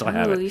together. I still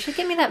have it. You should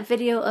give me that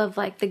video of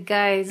the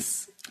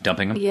guys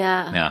dumping them.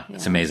 Yeah,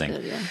 it's amazing.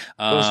 Good,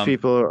 Those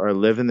people are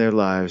living their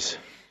lives.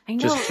 I know.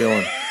 Just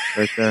chilling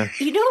right there.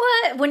 You know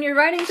what? When you're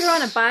riding through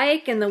on a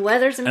bike and the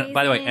weather's amazing.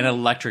 By the way, an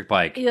electric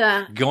bike.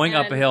 Yeah. Going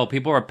up a hill,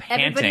 people are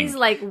panting. Everybody's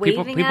like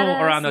waving people at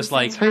us around us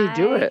like, that's how you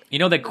do it. You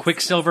know the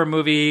Quicksilver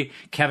movie,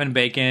 Kevin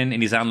Bacon,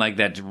 and he's on like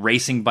that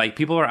racing bike.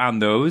 People are on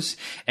those,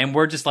 and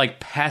we're just like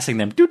passing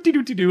them, do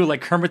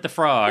like Kermit the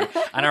Frog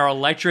on our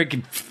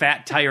electric,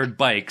 fat-tired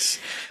bikes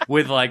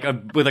with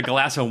a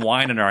glass of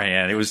wine in our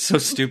hand. It was so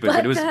stupid,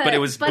 but it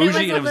was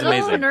bougie and it was amazing. It was a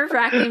little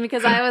nerve-wracking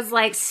because I was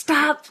like,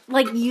 stop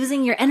like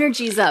using your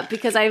energies up,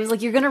 because I was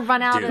like, you're gonna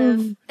run out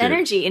of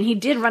energy, and he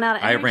did run out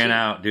of energy.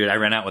 I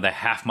ran out with a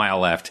half mile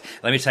left.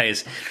 Let me tell you,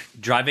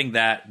 driving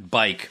that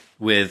bike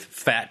with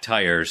fat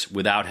tires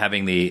without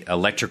having the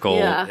electrical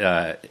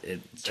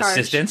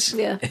assistance,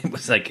 it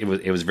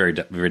was very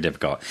very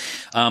difficult.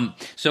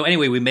 So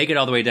anyway, we make it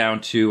all the way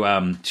down to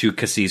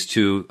Cassis,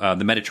 to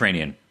the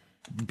Mediterranean.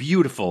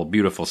 Beautiful,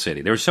 beautiful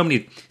city. There were so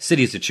many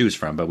cities to choose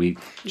from, but we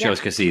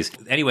chose Cassis.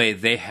 Anyway,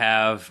 they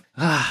have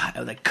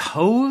the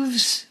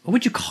coves. What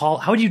would you call?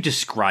 How would you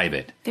describe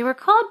it? They were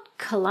called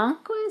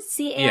Calanques.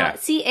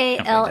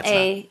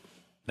 C-A-L-A.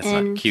 That's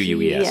not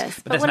Q-U-E-S.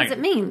 But what does it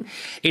mean?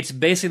 It's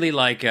basically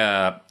like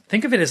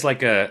think of it as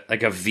like a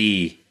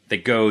V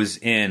that goes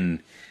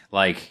in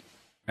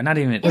not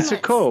even. It's a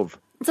cove.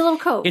 It's a little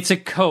cove. It's a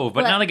cove,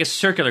 but not like a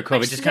circular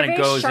cove. It just kind of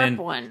goes in.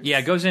 Ones. Yeah,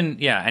 it goes in.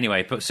 Yeah.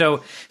 Anyway,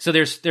 so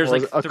there's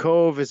a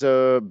cove is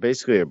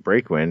basically a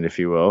breakwind, if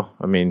you will.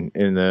 I mean,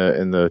 in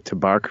the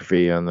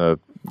topography on the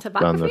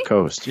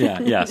coast.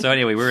 Yeah. So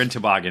anyway, we were in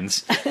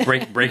toboggans,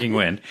 breaking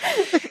wind,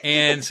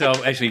 and so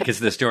actually, because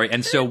of the story,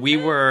 and so we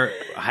were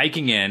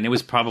hiking in. It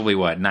was probably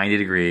 90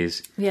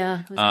 degrees.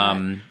 Yeah.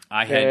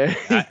 I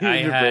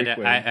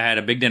had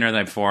a big dinner the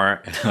night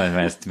before.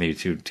 That's maybe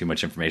too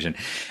much information,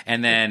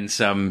 and then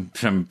some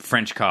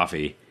French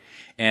coffee.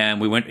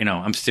 And we went,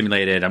 I'm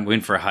stimulated. I'm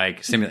going for a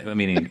hike.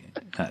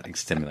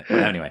 Stimulate.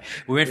 Anyway,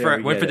 we went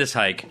for this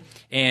hike,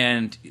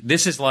 and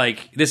this isn't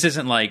like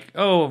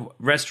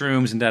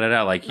restrooms and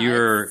da. Like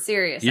it's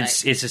serious.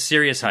 It's a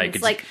serious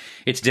hike.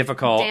 It's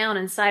difficult. Down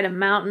inside a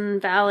mountain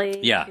valley.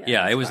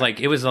 Yeah. It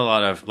was a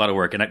lot of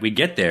work, and we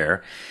get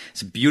there.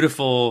 It's a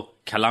beautiful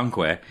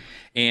Calanque.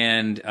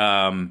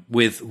 And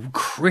with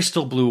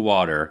crystal blue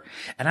water,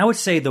 and I would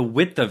say the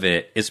width of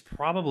it is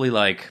probably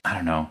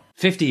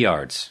 50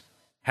 yards.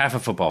 Half a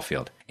football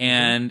field,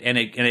 and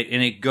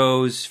it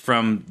goes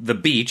from the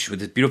beach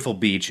with this beautiful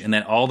beach, and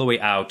then all the way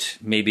out,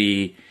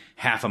 maybe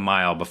half a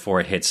mile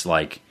before it hits the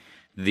ocean.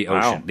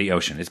 Wow. The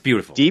ocean. It's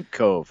beautiful. Deep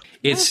cove.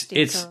 It's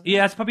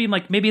probably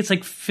maybe it's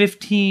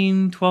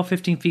 12,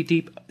 15 feet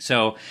deep.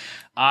 So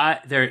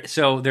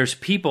there's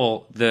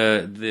people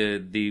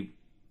the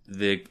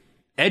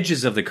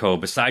edges of the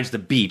cove, besides the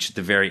beach at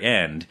the very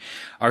end,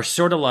 are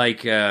sort of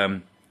like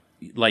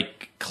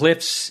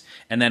cliffs.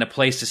 And then a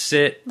place to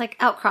sit, like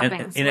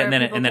outcroppings, and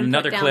then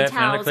another cliff,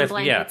 another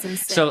cliff. Yeah,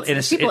 so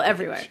there's people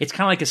everywhere. It's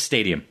kind of like a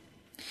stadium,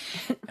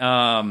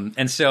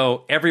 and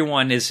so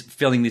everyone is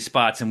filling these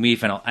spots, and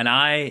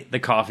the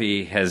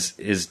coffee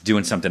is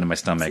doing something in my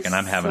stomach, and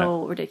I'm having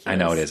ridiculous. I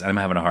know it is. I'm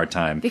having a hard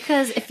time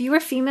because if you were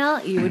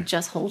female, you would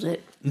just hold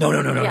it. No.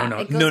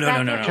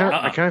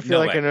 I kind of feel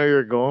like I know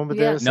you're going with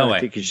this. No way. I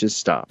think you should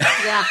stop.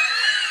 Yeah,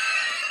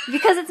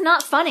 because it's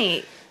not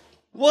funny.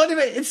 Well,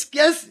 anyway,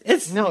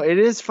 it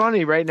is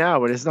funny right now,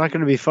 but it's not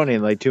going to be funny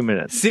in 2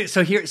 minutes.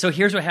 So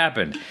here's what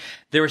happened.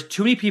 There was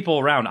too many people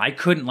around. I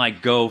couldn't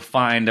go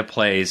find a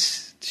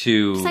place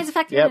to. Besides the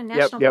fact you're in a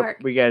national park.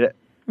 We get it.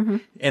 Mm-hmm.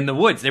 In the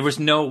woods, there was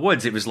no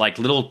woods. It was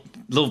little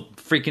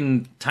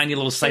freaking tiny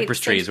little cypress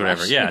trees,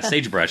 whatever. Yeah,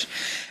 sagebrush.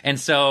 And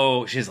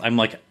so I'm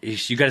like,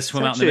 you got to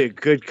swim out. Actually, a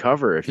good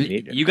cover if you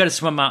need it. You got to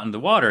swim out in the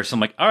water. So I'm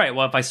like, all right,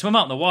 well, if I swim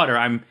out in the water,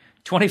 I'm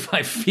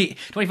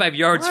 25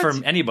 yards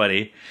from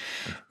anybody.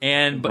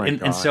 And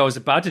so I was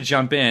about to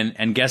jump in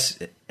and guess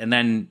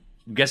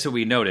what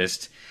we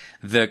noticed?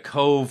 The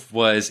cove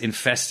was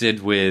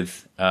infested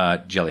with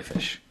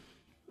jellyfish.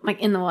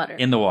 In the water.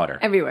 In the water.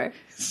 Everywhere.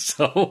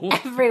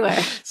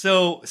 Everywhere.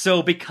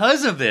 So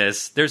because of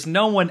this, there's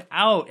no one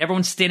out.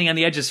 Everyone's standing on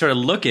the edges sort of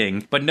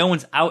looking, but no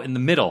one's out in the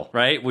middle,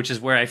 right? Which is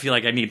where I feel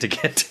like I need to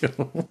get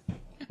to.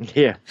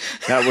 Yeah,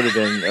 that would have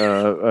been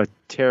a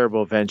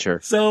terrible venture.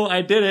 So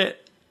I did it.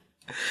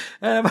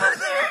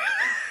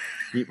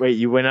 Wait,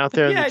 you went out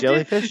there in the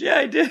jellyfish? Yeah,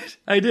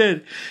 I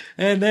did.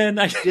 And then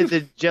did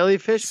the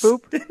jellyfish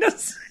poop?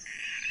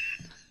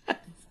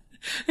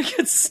 I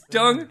got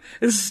stung.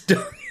 It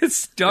stung me.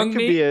 That could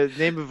be a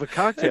name of a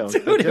cocktail.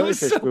 Dude, it was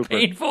so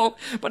painful,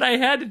 but I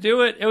had to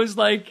do it. It was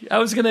like I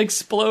was going to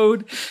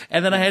explode,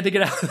 and then I had to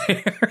get out of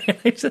there. And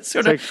I just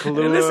sort of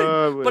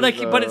Kahlua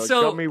but it's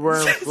so gummy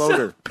worm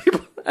floater.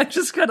 I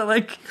just kind of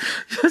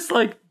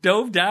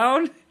dove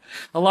down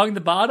along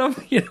the bottom,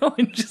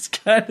 and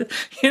just kind of,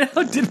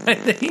 did my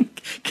thing,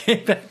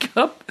 came back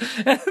up,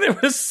 and there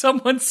was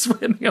someone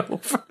swimming over.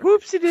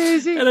 Whoopsie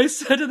daisy. And I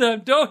said to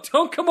them,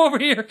 don't come over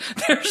here.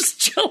 There's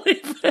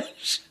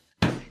jellyfish.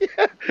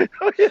 Yeah.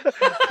 Oh, yeah.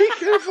 Be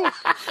careful.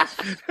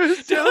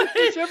 There's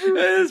jellyfish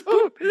everywhere. There's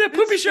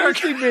poopy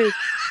shark. Me.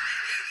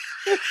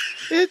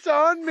 It's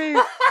on me.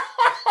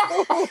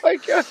 Oh my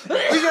God.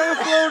 We got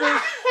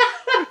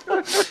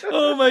a floater.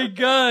 Oh my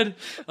God.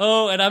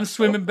 Oh, and I'm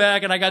swimming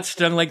back and I got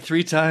stung like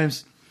 3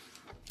 times.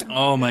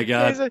 Oh my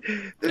God.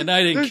 And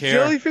I didn't There's care.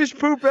 jellyfish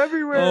poop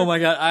everywhere. Oh my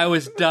God. I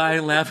was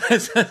dying laughing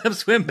as I'm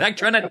swimming back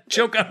trying to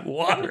choke on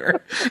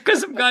water.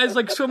 Because some guy's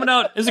like swimming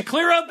out. Is it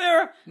clear out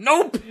there?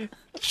 Nope.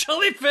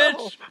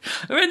 Jellyfish.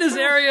 I'm in this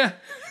area.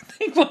 I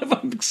think one of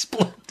them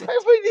exploded.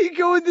 We need to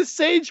go in the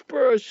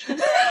sagebrush. Come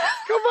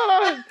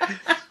on.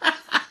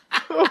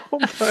 Oh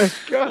my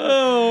God.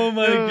 Oh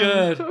my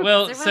God.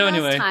 Well, so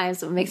anyway.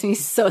 Times it makes me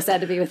so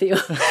sad to be with you.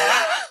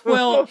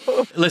 Well,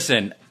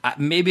 listen,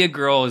 maybe a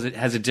girl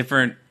has a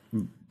different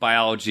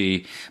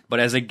biology, but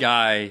as a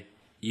guy,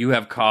 you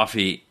have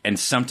coffee, and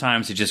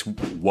sometimes it just,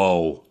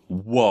 whoa,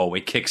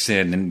 it kicks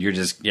in, and you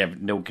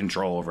have no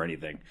control over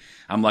anything.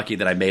 I'm lucky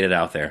that I made it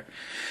out there.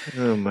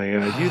 Oh my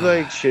God. You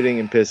like shitting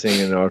and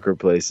pissing in awkward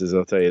places,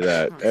 I'll tell you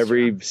that.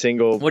 Every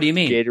single What do you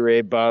mean?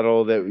 Gatorade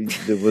bottle that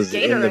was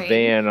in the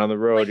van on the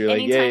road, you're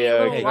like,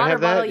 can I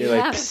have that? You're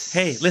like,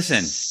 hey,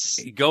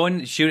 listen, go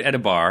and shoot at a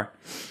bar,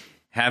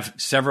 have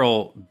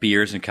several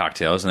beers and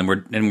cocktails, and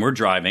then we're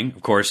driving.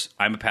 Of course,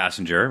 I'm a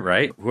passenger,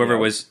 right?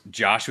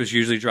 Josh was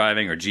usually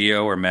driving, or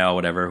Gio, or Mel,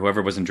 whatever,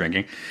 whoever wasn't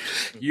drinking.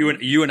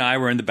 You and I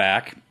were in the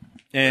back,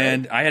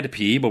 and I had to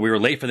pee, but we were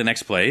late for the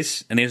next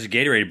place, and there's a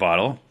Gatorade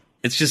bottle.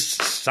 It's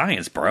just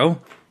science, bro.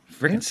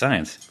 Freaking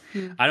science.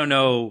 I don't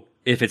know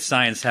if it's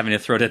science having to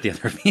throw it at the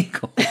other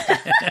vehicle.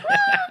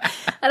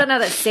 I don't know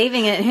that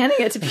saving it and handing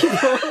it to people.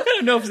 I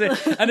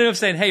don't know if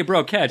saying, hey,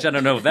 bro, catch. I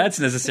don't know if that's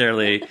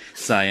necessarily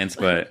science,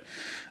 but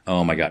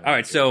oh my God. All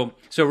right. So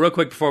real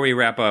quick before we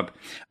wrap up,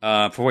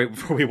 before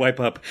we wipe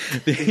up,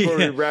 before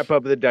we wrap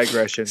up the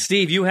digression,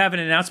 Steve, you have an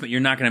announcement.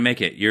 You're not going to make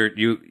it.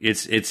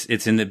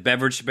 It's in the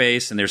beverage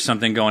space, and there's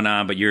something going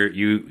on, but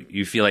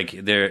you feel like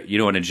you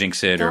don't want to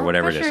jinx it or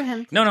whatever it is.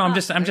 Him. No, I'm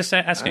just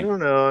asking. I don't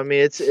know. I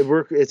mean,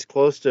 it's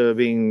close to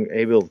being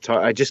able to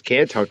talk. I just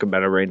can't talk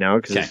about it right now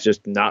because it's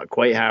just not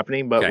quite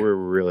happening. But we're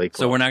really close.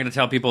 So we're not going to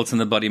tell people it's in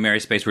the Bloody Mary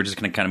space. We're just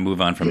going to kind of move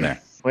on from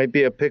there. Might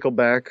be a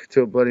pickleback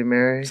to a Bloody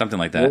Mary. Something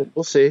like that.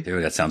 We'll see.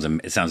 Dude, it sounds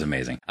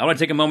amazing. I want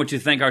to take a moment to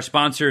thank our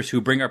sponsors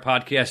who bring our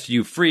podcast to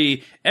you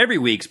free every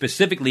week,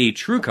 specifically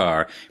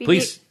TrueCar.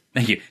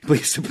 Thank you.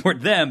 Please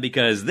support them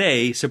because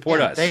they support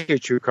us. Thank you,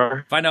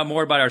 TrueCar. Find out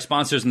more about our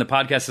sponsors in the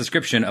podcast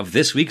description of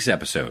this week's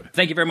episode.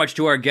 Thank you very much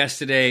to our guest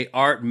today,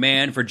 Art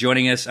Mann, for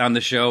joining us on the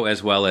show,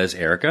 as well as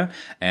Erica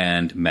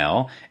and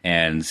Mel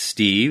and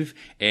Steve.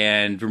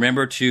 And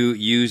remember to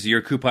use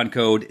your coupon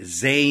code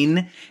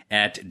ZANE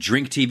at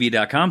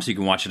drinktv.com so you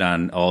can watch it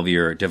on all of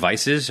your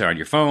devices, or on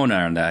your phone,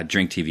 or on the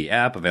Drink TV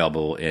app,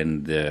 available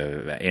in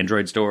the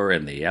Android store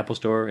and the Apple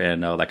store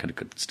and all that kind of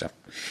good stuff.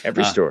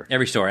 Every store.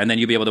 And then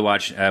you'll be able to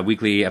watch a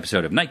weekly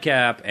episode of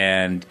Nightcap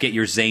and get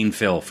your Zane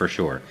fill for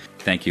sure.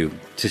 Thank you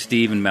to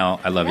Steve and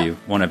Mel. I love you.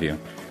 One of you.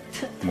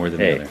 More than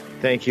the other.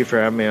 Thank you for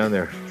having me on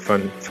there.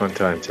 Fun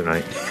time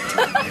tonight.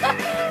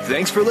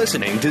 Thanks for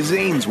listening to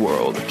Zane's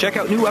World. Check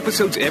out new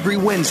episodes every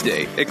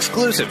Wednesday,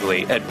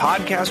 exclusively at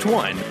Podcast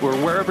One, or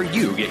wherever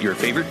you get your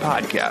favorite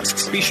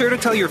podcasts. Be sure to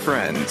tell your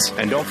friends,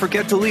 and don't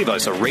forget to leave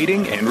us a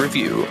rating and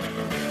review.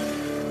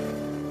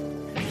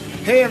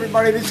 Hey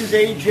everybody, this is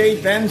AJ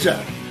Benza,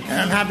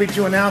 and I'm happy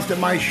to announce that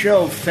my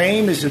show,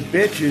 Fame is a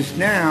Bitch, is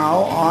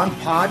now on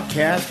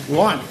Podcast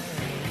One.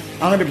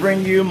 I'm going to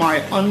bring you my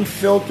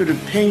unfiltered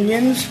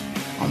opinions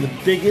on the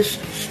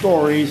biggest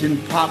stories in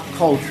pop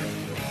culture.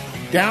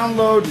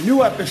 Download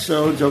new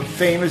episodes of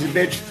Fame is a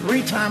Bitch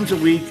 3 times a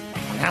week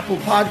on Apple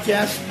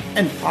Podcasts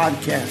and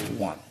Podcast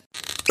One.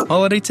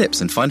 Holiday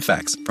tips and fun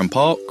facts from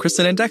Paul,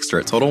 Kristen, and Dexter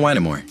at Total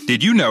Wine & More.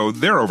 Did you know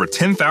there are over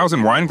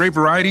 10,000 wine grape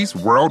varieties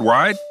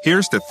worldwide?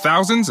 Here's to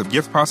thousands of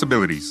gift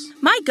possibilities.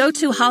 My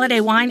go-to holiday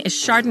wine is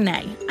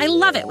Chardonnay. I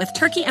love it with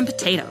turkey and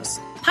potatoes.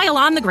 Pile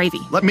on the gravy.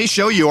 Let me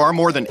show you our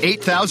more than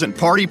 8,000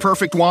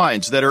 party-perfect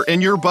wines that are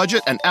in your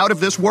budget and out of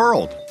this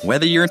world.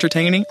 Whether you're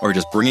entertaining or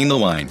just bringing the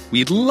wine,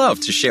 we'd love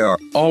to share our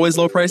always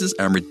low prices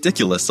and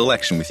ridiculous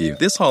selection with you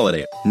this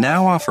holiday.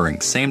 Now offering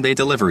same-day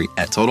delivery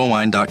at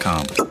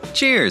TotalWine.com.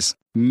 Cheers!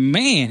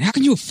 Man, how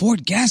can you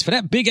afford gas for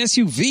that big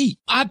SUV?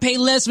 I pay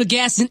less for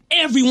gas than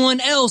everyone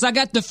else. I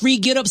got the free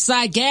Get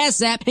Upside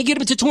Gas app and get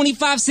up to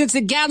 25 cents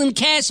a gallon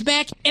cash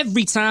back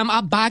every time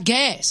I buy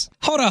gas.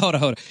 Hold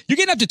on. You're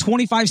getting up to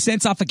 25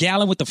 cents off a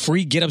gallon with the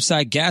free Get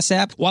Upside Gas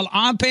app while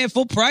I'm paying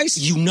full price?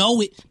 You know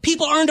it.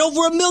 People earned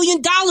over $1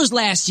 million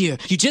last year.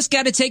 You just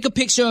got to take a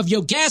picture of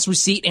your gas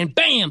receipt and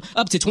bam,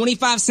 up to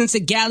 25 cents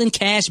a gallon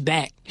cash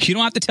back. You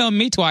don't have to tell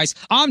me twice.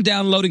 I'm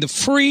downloading the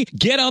free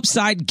Get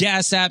Upside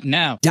Gas app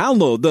now.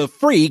 Download the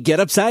free Get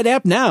Upside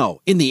app now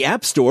in the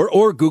App Store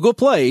or Google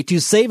Play to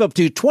save up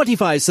to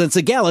 25 cents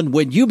a gallon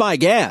when you buy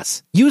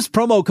gas. Use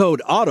promo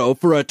code AUTO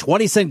for a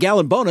 20-cent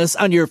gallon bonus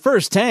on your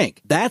first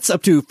tank. That's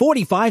up to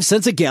 45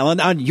 cents a gallon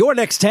on your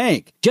next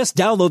tank. Just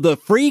download the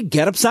free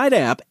Get Upside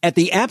app at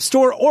the App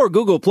Store or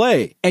Google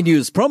Play and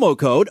use promo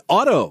code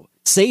AUTO.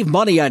 Save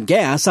money on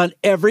gas on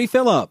every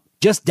fill-up.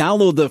 Just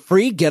download the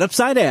free Get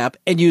Upside app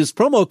and use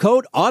promo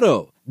code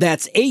AUTO.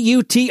 That's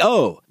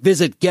AUTO.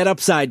 Visit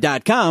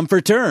GetUpside.com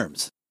for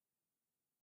terms.